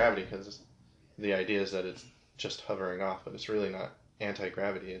anti-gravity, because the idea is that it's just hovering off, but it's really not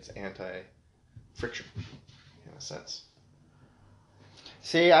anti-gravity, it's anti-friction in a sense.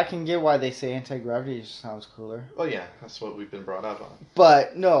 See, I can get why they say anti-gravity just sounds cooler. Oh yeah, that's what we've been brought up on.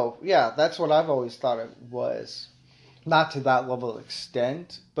 But no, yeah, that's what I've always thought it was. Not to that level of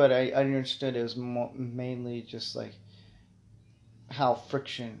extent, but I understood it was mainly just like how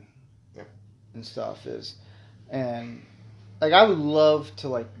friction and stuff is. And like I would love to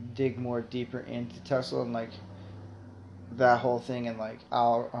like dig more deeper into Tesla and like that whole thing and like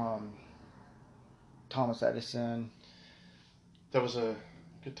our Thomas Edison. That was a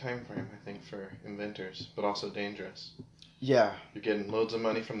good time frame, I think, for inventors, but also dangerous. Yeah. You're getting loads of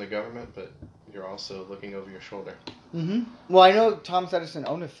money from the government, but you're also looking over your shoulder. Mm-hmm. Well, I know Thomas Edison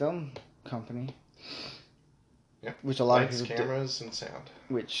owned a film company. Yeah. Which a lot Lights, of people cameras, and sound.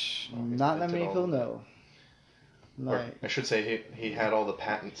 Which not that many people know. Or, I should say he had all the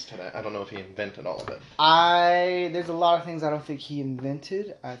patents to that. I don't know if he invented all of it. There's a lot of things I don't think he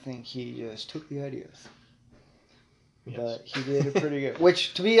invented. I think he just took the ideas. Yes. But he did it pretty good.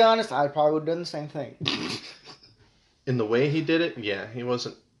 Which, to be honest, I probably would have done the same thing. In the way he did it, yeah, he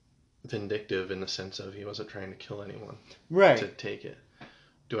wasn't vindictive in the sense of he wasn't trying to kill anyone. Right. To take it.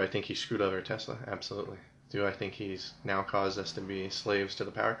 Do I think he screwed over Tesla? Absolutely. Do I think he's now caused us to be slaves to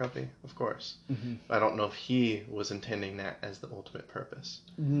the power company? Of course. Mm-hmm. I don't know if he was intending that as the ultimate purpose.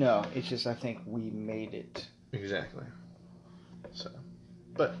 No, it's just I think we made it. Exactly. So,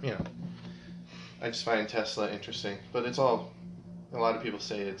 but, you know, I just find Tesla interesting. But it's all, a lot of people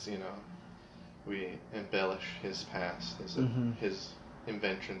say it's, you know, we embellish his past, his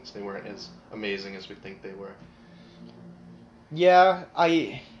inventions. They weren't as amazing as we think they were. Yeah,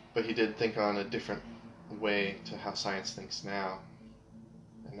 But he did think on a different way to how science thinks now,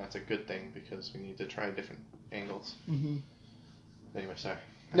 and that's a good thing because we need to try different angles. Mm-hmm. Anyway, sorry.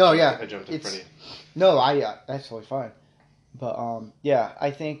 I jumped in front of you. No, that's totally fine. But yeah,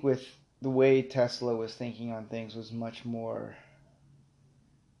 I think with the way Tesla was thinking on things was much more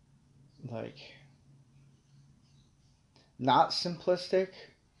like not simplistic,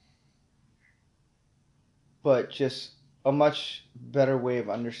 but just a much better way of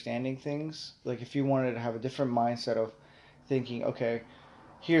understanding things. Like if you wanted to have a different mindset of thinking, okay,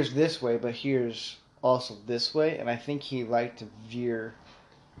 here's this way, but here's also this way. And I think he liked to veer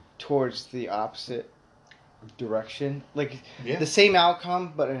towards the opposite direction. Like the same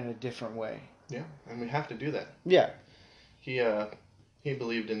outcome, but in a different way. Yeah, and we have to do that. Yeah. He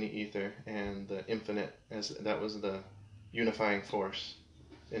believed in the ether and the infinite, as that was the unifying force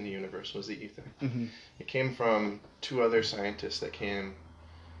in the universe, was the ether. Mm-hmm. It came from two other scientists that came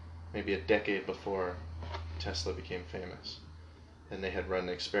maybe a decade before Tesla became famous. And they had run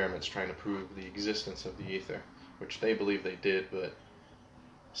experiments trying to prove the existence of the ether, which they believe they did, but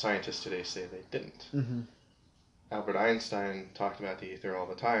scientists today say they didn't. Mm-hmm. Albert Einstein talked about the ether all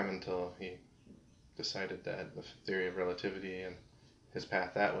the time until he decided that the theory of relativity and his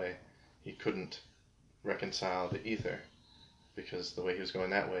path that way, he couldn't reconcile the ether, because the way he was going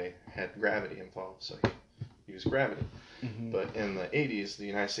that way had gravity involved, so he used gravity. Mm-hmm. But in the 80s, the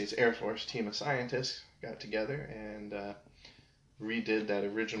United States Air Force team of scientists got together and redid that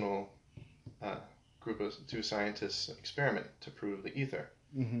original group of two scientists experiment to prove the ether.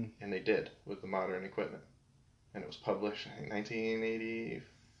 Mm-hmm. And they did with the modern equipment. And it was published in 1980,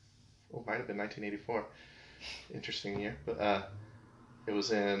 it might have been 1984. Interesting year. But it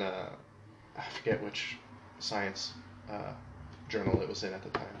was in, I forget which science journal it was in at the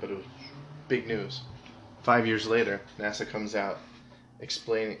time, but it was big news. 5 years later, NASA comes out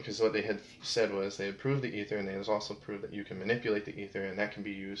explaining, because what they had said was they had proved the ether, and they had also proved that you can manipulate the ether, and that can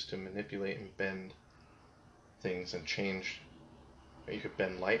be used to manipulate and bend things and change. You could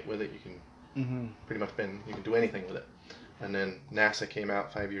bend light with it. You can pretty much bend. You can do anything with it. And then NASA came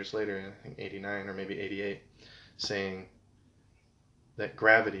out 5 years later, in I think 89 or maybe 88, saying that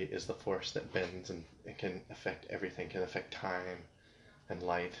gravity is the force that bends and it can affect everything, can affect time and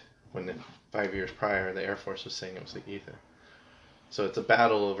light when 5 years prior the Air Force was saying it was the ether. So it's a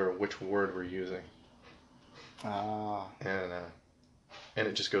battle over which word we're using. And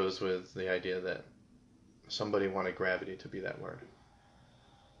it just goes with the idea that somebody wanted gravity to be that word.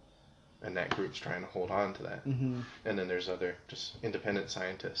 And that group's trying to hold on to that. Mm-hmm. And then there's other just independent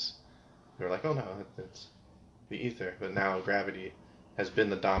scientists who are like, oh no, it's the ether. But now gravity has been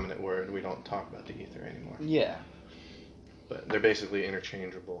the dominant word. We don't talk about the ether anymore. Yeah. But they're basically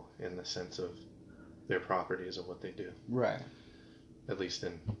interchangeable in the sense of their properties of what they do. Right. At least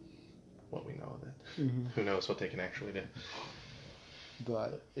in what we know of it. Mm-hmm. Who knows what they can actually do.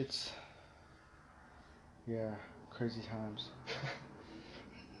 But it's, yeah, crazy times.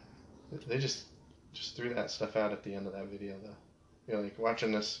 They just threw that stuff out at the end of that video, though. You know, like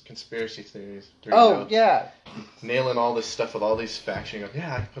watching this conspiracy theories. Yeah. Nailing all this stuff with all these facts. You go,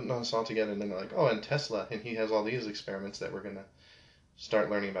 yeah, I put this all together. And then they're like, oh, and Tesla. And he has all these experiments that we're going to start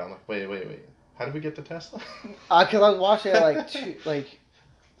learning about. I'm like, wait. How did we get to Tesla? Because I was watching it like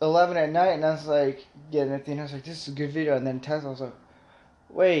 11 at night, and I was like, getting at the end, I was like, this is a good video. And then Tesla, I was like,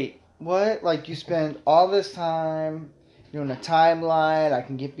 wait, what? Like, you spend all this time doing a timeline, I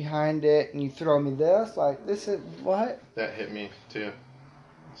can get behind it, and you throw me this? Like, this is, what? That hit me, too.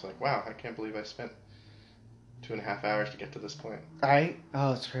 It's like, wow, I can't believe I spent 2.5 hours to get to this point.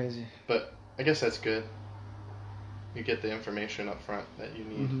 Oh, it's crazy. But I guess that's good. You get the information up front that you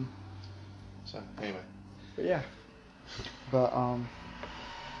need. Mm-hmm. So, anyway. But yeah. But,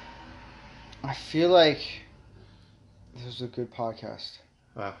 I feel like this was a good podcast.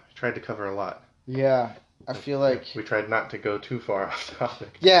 I tried to cover a lot. Yeah. I feel like we tried not to go too far off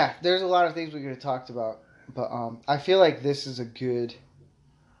topic. Yeah, there's a lot of things we could have talked about, but I feel like this is a good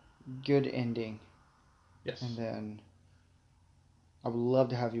ending. Yes. And then I would love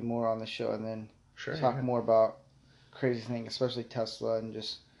to have you more on the show, and then talk more about crazy things, especially Tesla and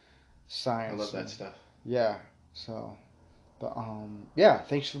just science. I love that stuff. Yeah. So, but yeah,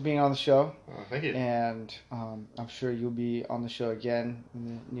 thanks for being on the show. Thank you. And I'm sure you'll be on the show again in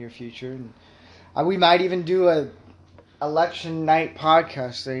the near future. And we might even do a election night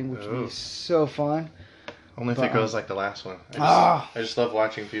podcast thing, which would be so fun. Only if it goes like the last one. I just love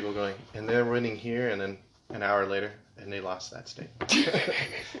watching people going, and they're winning here, and then an hour later, and they lost that state.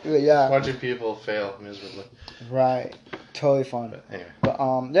 Yeah. Watching people fail miserably. Right. Totally fun. But anyway.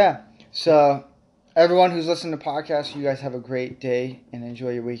 But yeah. So everyone who's listening to podcasts, you guys have a great day and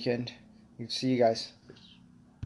enjoy your weekend. See you guys.